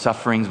through our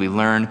sufferings, we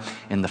learn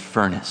in the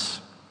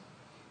furnace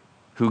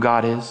who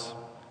God is,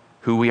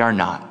 who we are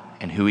not,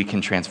 and who he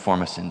can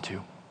transform us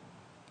into.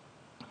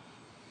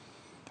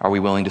 Are we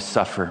willing to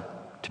suffer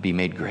to be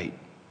made great?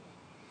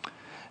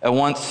 A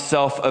once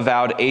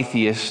self-avowed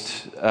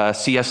atheist,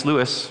 C.S.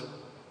 Lewis,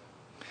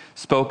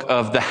 spoke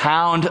of the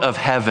hound of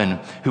heaven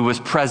who was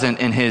present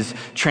in his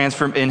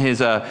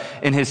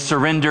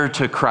surrender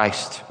to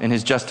Christ, in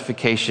his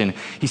justification.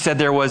 He said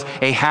there was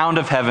a hound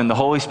of heaven, the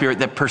Holy Spirit,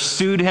 that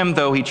pursued him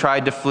though he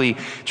tried to flee.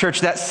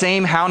 Church, that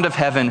same hound of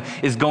heaven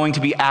is going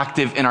to be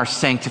active in our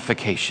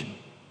sanctification.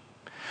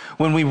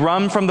 When we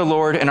run from the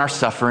Lord in our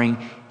suffering,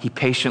 he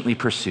patiently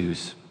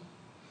pursues.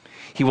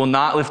 He will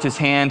not lift his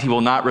hand. He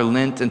will not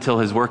relent until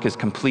his work is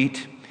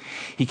complete.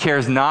 He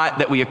cares not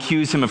that we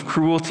accuse him of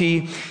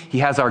cruelty. He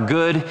has our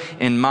good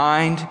in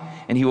mind,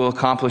 and he will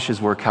accomplish his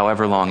work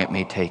however long it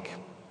may take.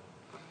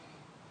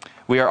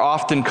 We are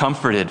often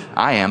comforted,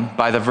 I am,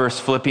 by the verse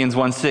Philippians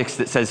 1:6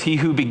 that says, "He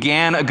who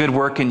began a good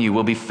work in you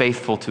will be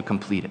faithful to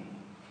complete it."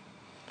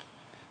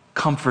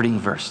 Comforting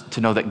verse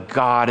to know that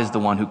God is the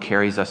one who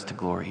carries us to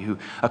glory, who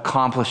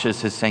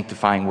accomplishes his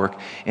sanctifying work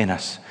in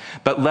us.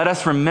 But let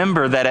us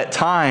remember that at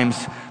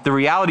times, the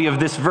reality of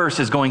this verse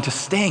is going to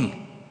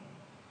sting.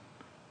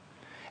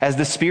 As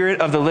the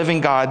Spirit of the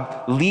living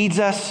God leads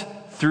us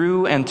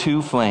through and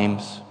to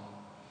flames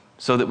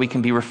so that we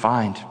can be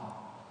refined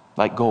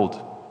like gold.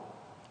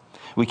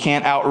 We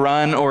can't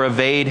outrun or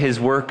evade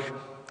his work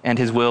and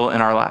his will in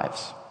our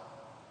lives.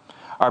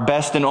 Our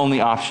best and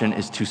only option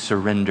is to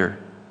surrender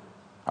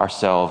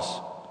ourselves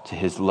to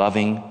his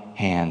loving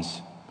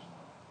hands.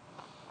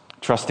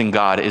 Trusting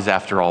God is,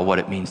 after all, what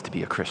it means to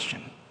be a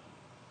Christian.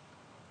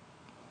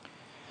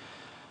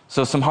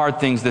 So some hard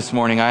things this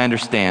morning, I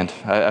understand.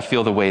 I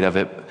feel the weight of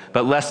it.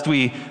 But lest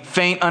we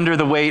faint under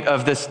the weight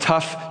of this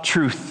tough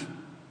truth,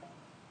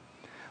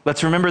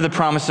 let's remember the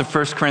promise of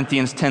 1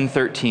 Corinthians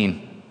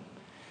 10:13,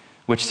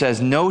 which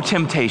says, no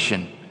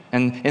temptation,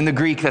 and in the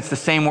Greek that's the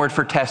same word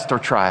for test or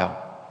trial.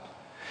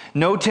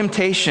 No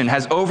temptation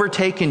has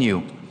overtaken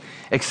you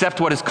except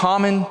what is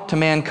common to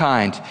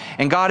mankind.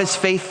 And God is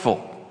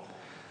faithful.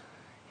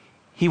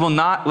 He will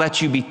not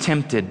let you be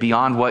tempted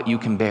beyond what you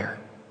can bear.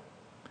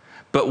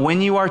 But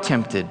when you are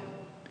tempted,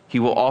 he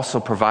will also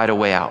provide a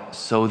way out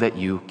so that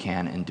you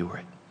can endure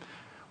it.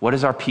 What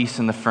is our peace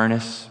in the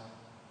furnace?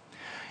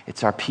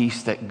 It's our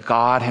peace that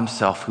God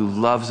himself, who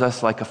loves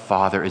us like a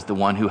father, is the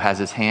one who has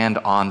his hand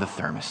on the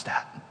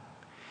thermostat.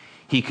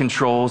 He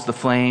controls the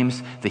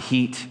flames, the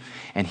heat,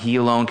 and he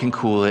alone can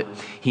cool it.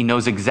 He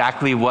knows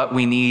exactly what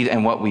we need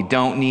and what we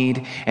don't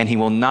need, and he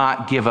will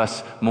not give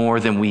us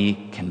more than we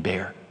can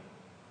bear.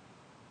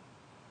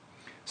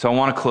 So I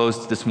want to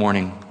close this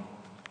morning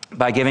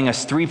by giving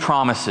us 3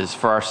 promises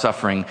for our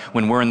suffering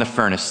when we're in the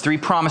furnace. 3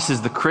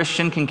 promises the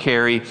Christian can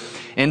carry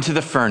into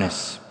the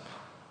furnace.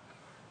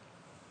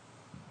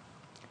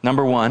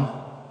 Number 1,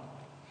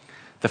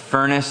 the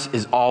furnace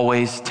is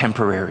always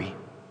temporary.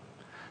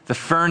 The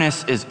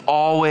furnace is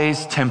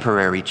always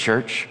temporary,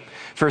 church.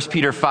 1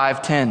 Peter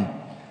 5:10,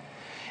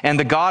 and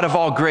the God of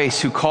all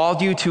grace, who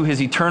called you to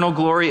his eternal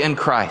glory in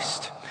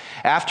Christ,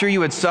 after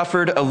you had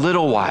suffered a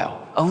little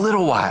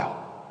while,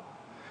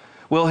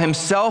 will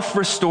himself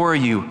restore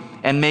you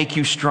and make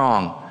you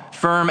strong,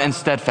 firm and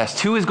steadfast.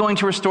 Who is going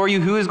to restore you?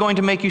 Who is going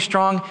to make you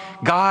strong?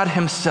 God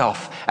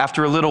himself,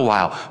 after a little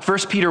while.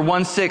 1 Peter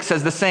 1:6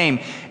 says the same.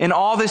 In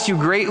all this you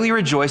greatly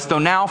rejoice, though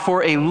now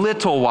for a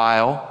little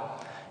while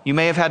you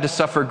may have had to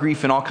suffer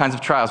grief in all kinds of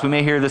trials. We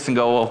may hear this and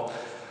go, well,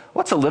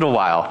 what's a little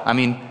while? I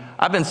mean,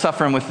 I've been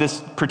suffering with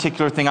this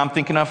particular thing I'm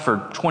thinking of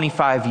for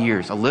 25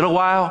 years. A little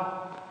while?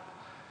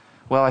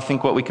 Well, I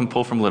think what we can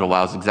pull from little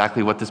while is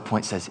exactly what this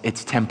point says.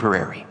 It's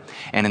temporary.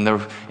 And in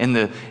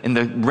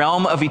the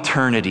realm of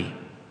eternity,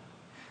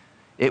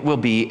 it will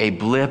be a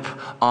blip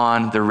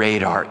on the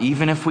radar.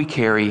 Even if we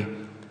carry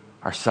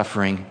our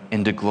suffering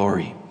into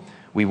glory,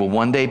 we will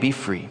one day be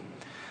free.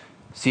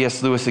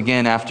 C.S. Lewis,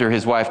 again, after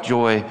his wife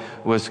Joy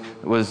was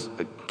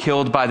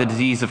killed by the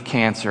disease of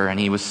cancer, and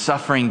he was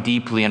suffering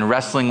deeply and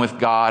wrestling with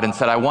God, and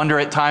said, I wonder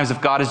at times if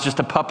God is just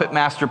a puppet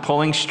master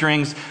pulling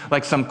strings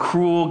like some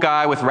cruel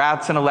guy with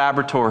rats in a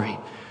laboratory.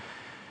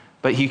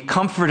 But he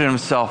comforted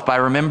himself by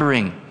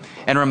remembering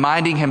and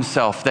reminding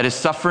himself that his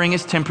suffering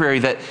is temporary,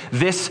 that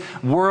this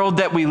world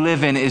that we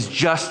live in is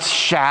just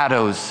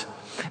shadows,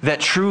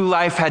 that true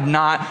life had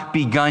not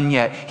begun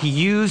yet. He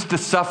used the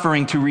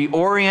suffering to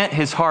reorient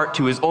his heart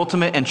to his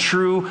ultimate and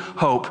true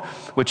hope,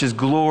 which is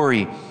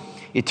glory,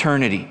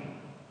 eternity.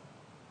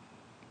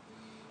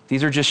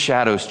 These are just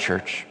shadows,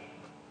 church.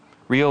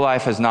 Real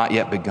life has not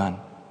yet begun.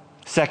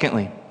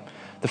 Secondly,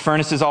 the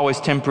furnace is always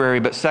temporary,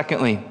 but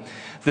secondly,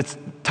 The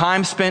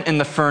time spent in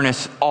the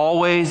furnace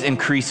always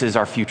increases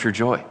our future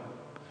joy.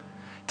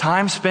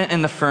 Time spent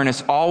in the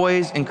furnace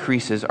always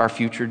increases our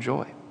future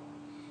joy.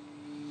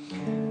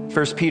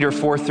 1 Peter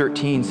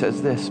 4:13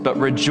 says this, "But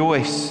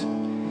rejoice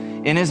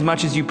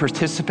inasmuch as you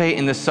participate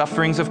in the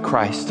sufferings of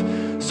Christ,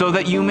 so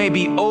that you may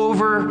be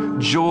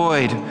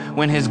overjoyed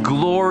when his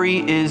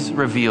glory is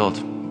revealed."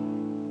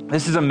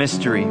 This is a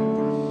mystery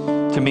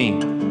to me,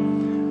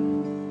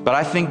 but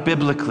I think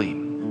biblically,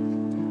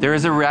 there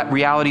is a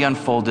reality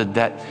unfolded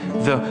that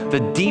the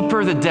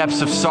deeper the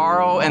depths of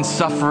sorrow and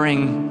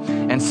suffering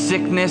and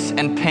sickness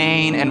and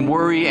pain and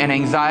worry and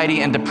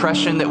anxiety and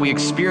depression that we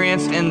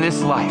experience in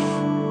this life,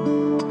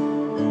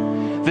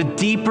 the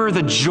deeper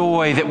the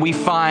joy that we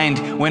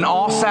find when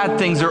all sad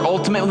things are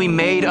ultimately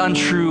made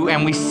untrue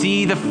and we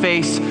see the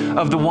face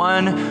of the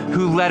one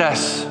who led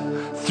us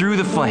through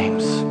the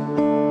flames.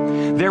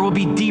 There will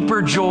be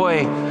deeper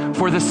joy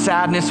for the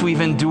sadness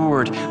we've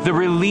endured. The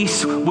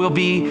release will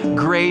be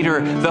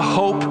greater. The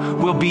hope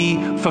will be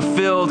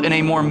fulfilled in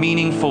a more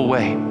meaningful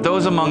way.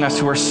 Those among us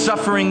who are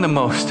suffering the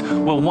most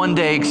will one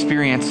day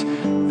experience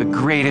the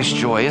greatest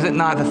joy. Is it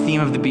not the theme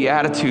of the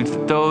Beatitudes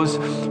that those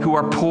who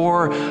are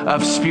poor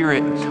of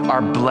spirit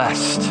are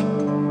blessed?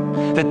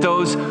 That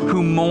those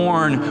who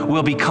mourn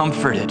will be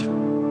comforted?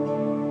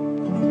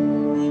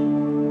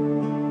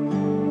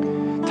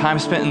 Time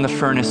spent in the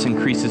furnace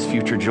increases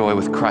future joy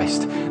with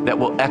Christ that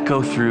will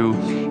echo through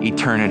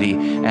eternity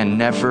and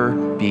never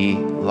be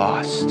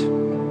lost.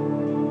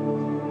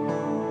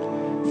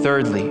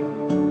 Thirdly,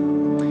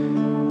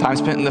 time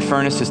spent in the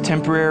furnace is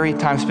temporary.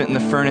 Time spent in the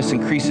furnace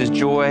increases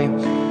joy.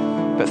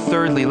 But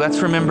thirdly,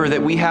 let's remember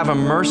that we have a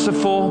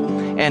merciful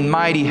and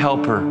mighty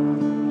helper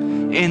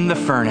in the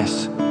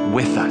furnace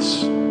with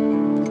us.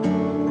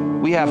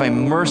 We have a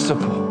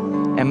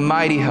merciful and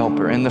mighty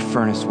helper in the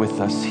furnace with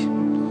us.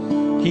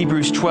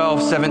 Hebrews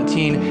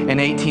 12:17 and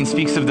 18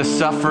 speaks of the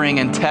suffering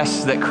and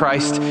tests that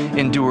Christ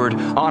endured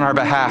on our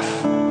behalf,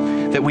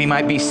 that we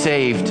might be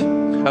saved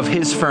of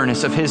his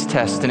furnace, of his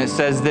test. And it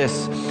says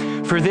this,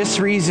 "For this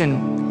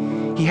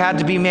reason, he had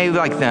to be made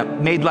like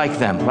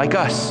them, like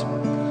us,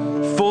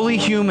 fully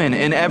human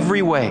in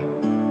every way,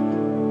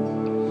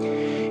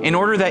 in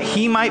order that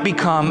he might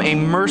become a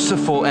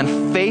merciful and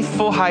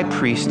faithful high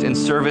priest in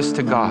service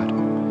to God,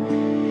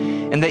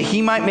 and that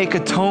he might make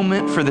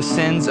atonement for the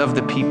sins of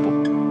the people."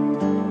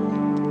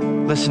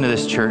 Listen to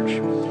this, church.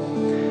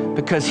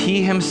 Because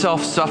he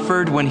himself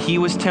suffered when he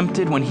was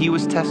tempted, when he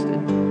was tested,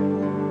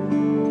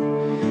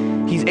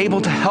 he's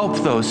able to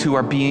help those who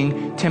are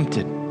being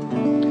tempted.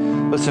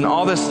 Listen,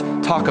 all this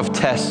talk of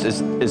tests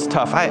is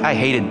tough. I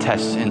hated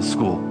tests in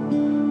school.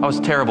 I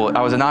was terrible.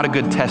 I was not a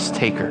good test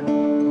taker.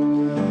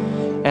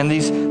 And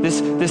this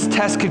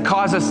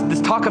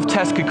talk of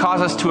tests could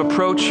cause us to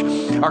approach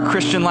our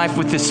Christian life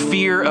with this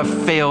fear of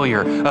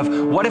failure, of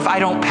what if I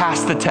don't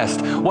pass the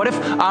test? What if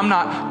I'm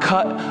not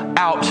cut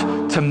out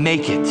to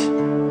make it?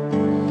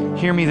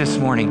 Hear me this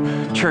morning.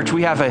 Church,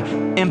 we have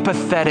an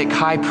empathetic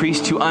high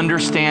priest who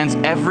understands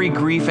every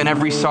grief and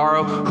every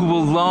sorrow, who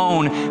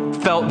alone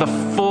felt the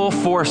full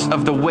force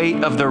of the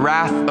weight of the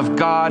wrath of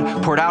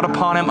God poured out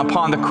upon him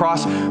upon the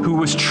cross, who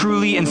was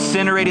truly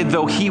incinerated,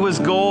 though he was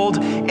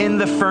gold, in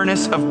the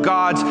furnace of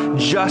God's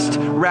just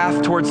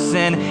wrath towards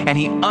sin. And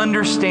he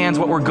understands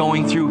what we're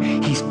going through.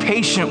 He's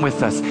patient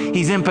with us.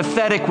 He's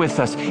empathetic with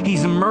us.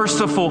 He's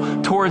merciful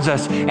towards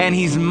us. And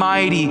he's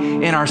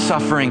mighty in our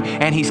suffering.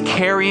 And he's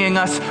carrying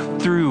us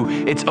through.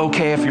 It's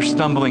okay if you're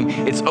stumbling.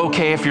 It's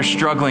okay if you're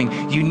struggling.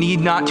 You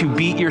need not to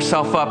beat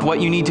yourself up.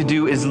 What you need to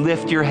do is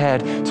lift your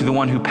head to the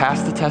one who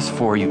passed the test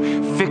for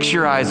you. Fix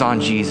your eyes on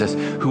Jesus,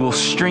 who will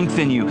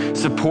strengthen you,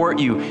 support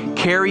you,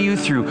 carry you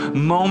through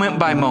moment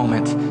by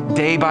moment,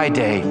 day by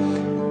day,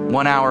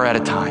 1 hour at a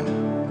time.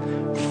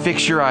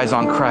 Fix your eyes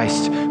on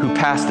Christ, who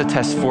passed the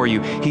test for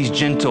you. He's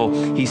gentle.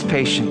 He's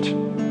patient.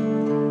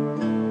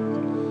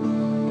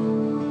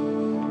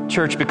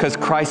 Church, because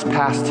Christ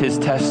passed his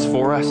tests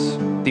for us,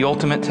 the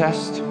ultimate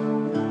test,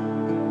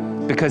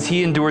 because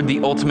he endured the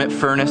ultimate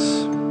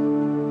furnace,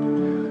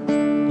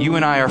 you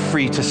and I are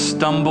free to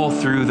stumble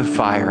through the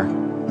fire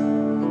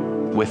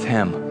with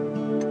him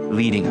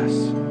leading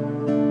us,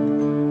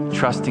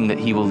 trusting that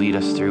he will lead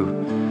us through.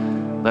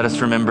 Let us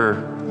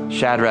remember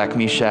Shadrach,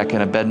 Meshach,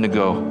 and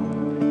Abednego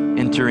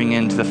entering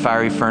into the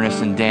fiery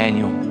furnace, and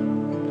Daniel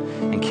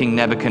and King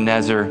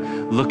Nebuchadnezzar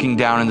looking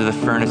down into the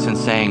furnace and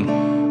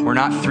saying, "We're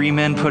not 3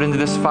 men put into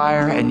this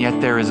fire, and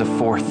yet there is a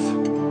fourth.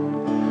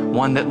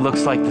 One that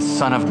looks like the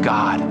Son of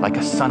God, like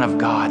a Son of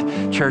God."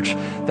 Church,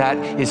 that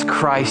is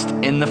Christ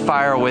in the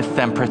fire with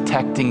them,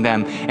 protecting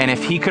them. And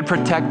if he could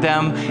protect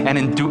them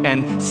and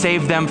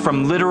save them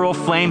from literal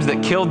flames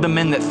that killed the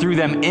men that threw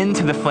them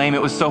into the flame,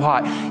 it was so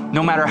hot.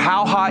 No matter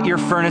how hot your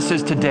furnace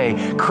is today,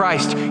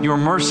 Christ, your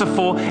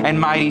merciful and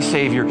mighty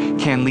Savior,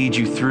 can lead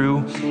you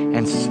through,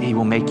 and he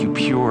will make you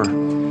pure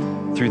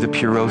through the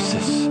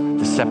purosis,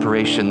 the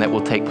separation that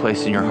will take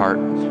place in your heart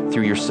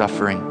through your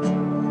suffering.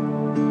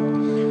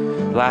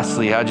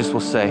 Lastly, I just will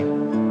say,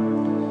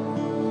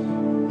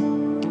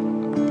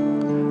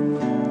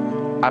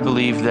 I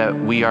believe that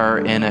we are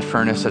in a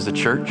furnace as a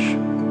church.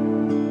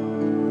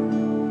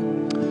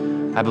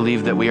 I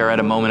believe that we are at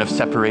a moment of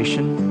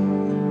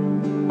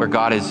separation where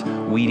God is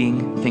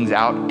weeding things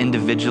out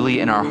individually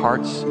in our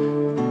hearts.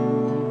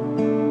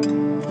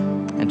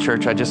 And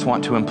church, I just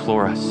want to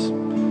implore us,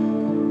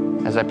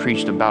 as I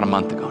preached about a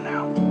month ago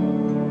now,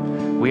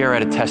 we are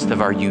at a test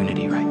of our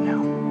unity right now.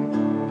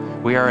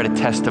 We are at a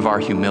test of our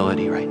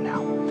humility right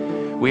now.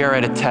 We are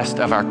at a test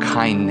of our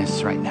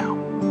kindness right now.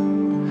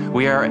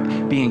 We are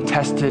being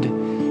tested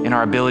in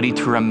our ability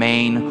to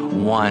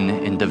remain one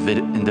in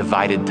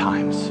divided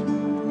times.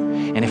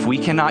 And if we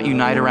cannot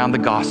unite around the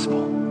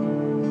gospel,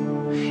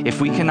 if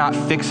we cannot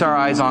fix our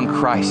eyes on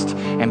Christ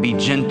and be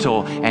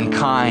gentle and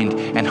kind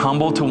and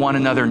humble to one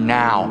another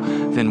now,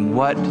 then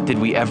what did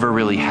we ever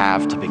really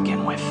have to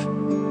begin with?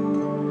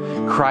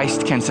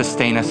 Christ can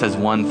sustain us as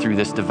one through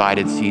this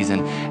divided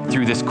season,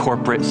 through this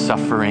corporate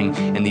suffering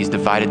in these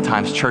divided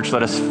times. Church,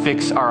 let us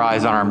fix our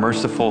eyes on our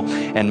merciful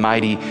and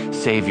mighty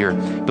Savior,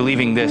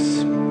 believing this.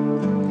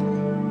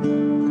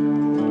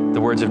 The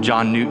words of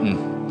John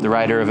Newton, the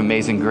writer of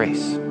Amazing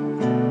Grace.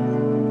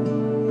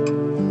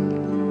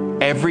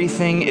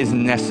 Everything is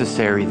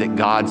necessary that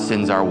God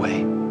sends our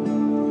way.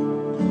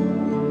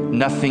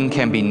 Nothing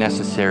can be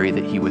necessary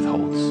that he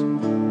withholds.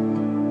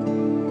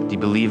 Do you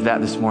believe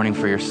that this morning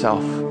for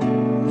yourself?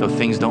 Though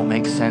things don't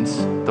make sense,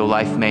 though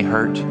life may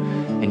hurt,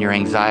 and your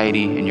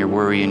anxiety and your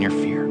worry and your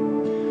fear,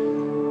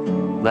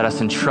 let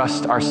us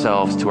entrust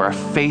ourselves to our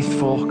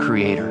faithful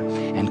Creator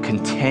and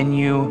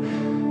continue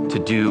to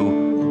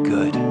do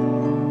good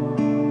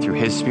through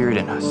his Spirit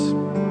in us.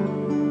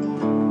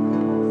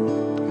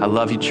 I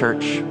love you,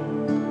 church.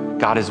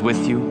 God is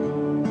with you.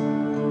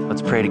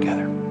 Let's pray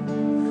together.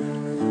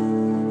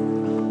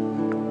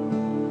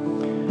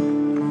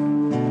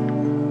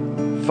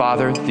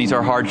 Father, these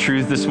are hard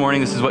truths this morning.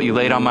 This is what you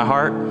laid on my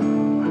heart.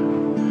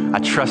 I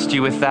trust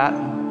you with that.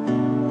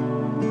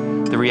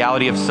 The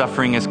reality of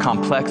suffering is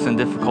complex and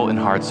difficult and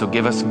hard, so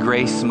give us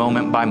grace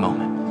moment by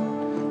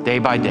moment, day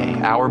by day,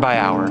 hour by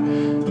hour,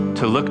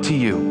 to look to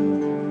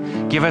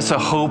you. Give us a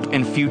hope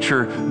in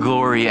future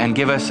glory, and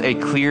give us a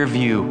clear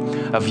view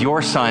of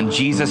your Son,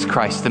 Jesus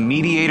Christ, the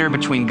mediator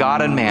between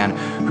God and man,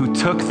 who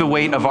took the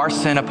weight of our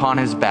sin upon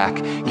his back,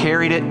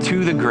 carried it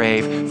to the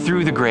grave,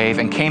 through the grave,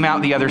 and came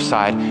out the other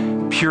side,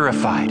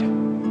 purified,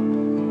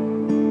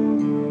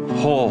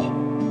 whole,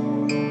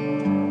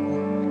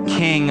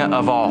 King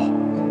of all,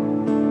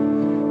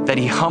 that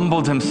he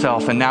humbled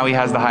himself and now he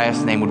has the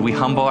highest name. Would we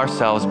humble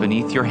ourselves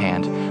beneath your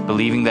hand,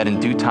 believing that in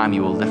due time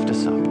you will lift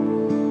us up?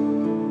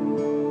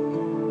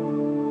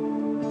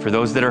 For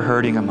those that are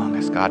hurting among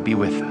us, God, be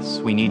with us.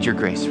 We need your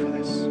grace for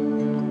this.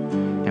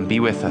 And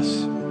be with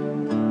us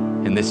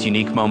in this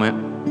unique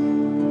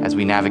moment as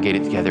we navigate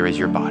it together as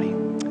your body.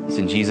 It's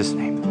in Jesus'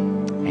 name,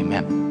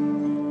 amen.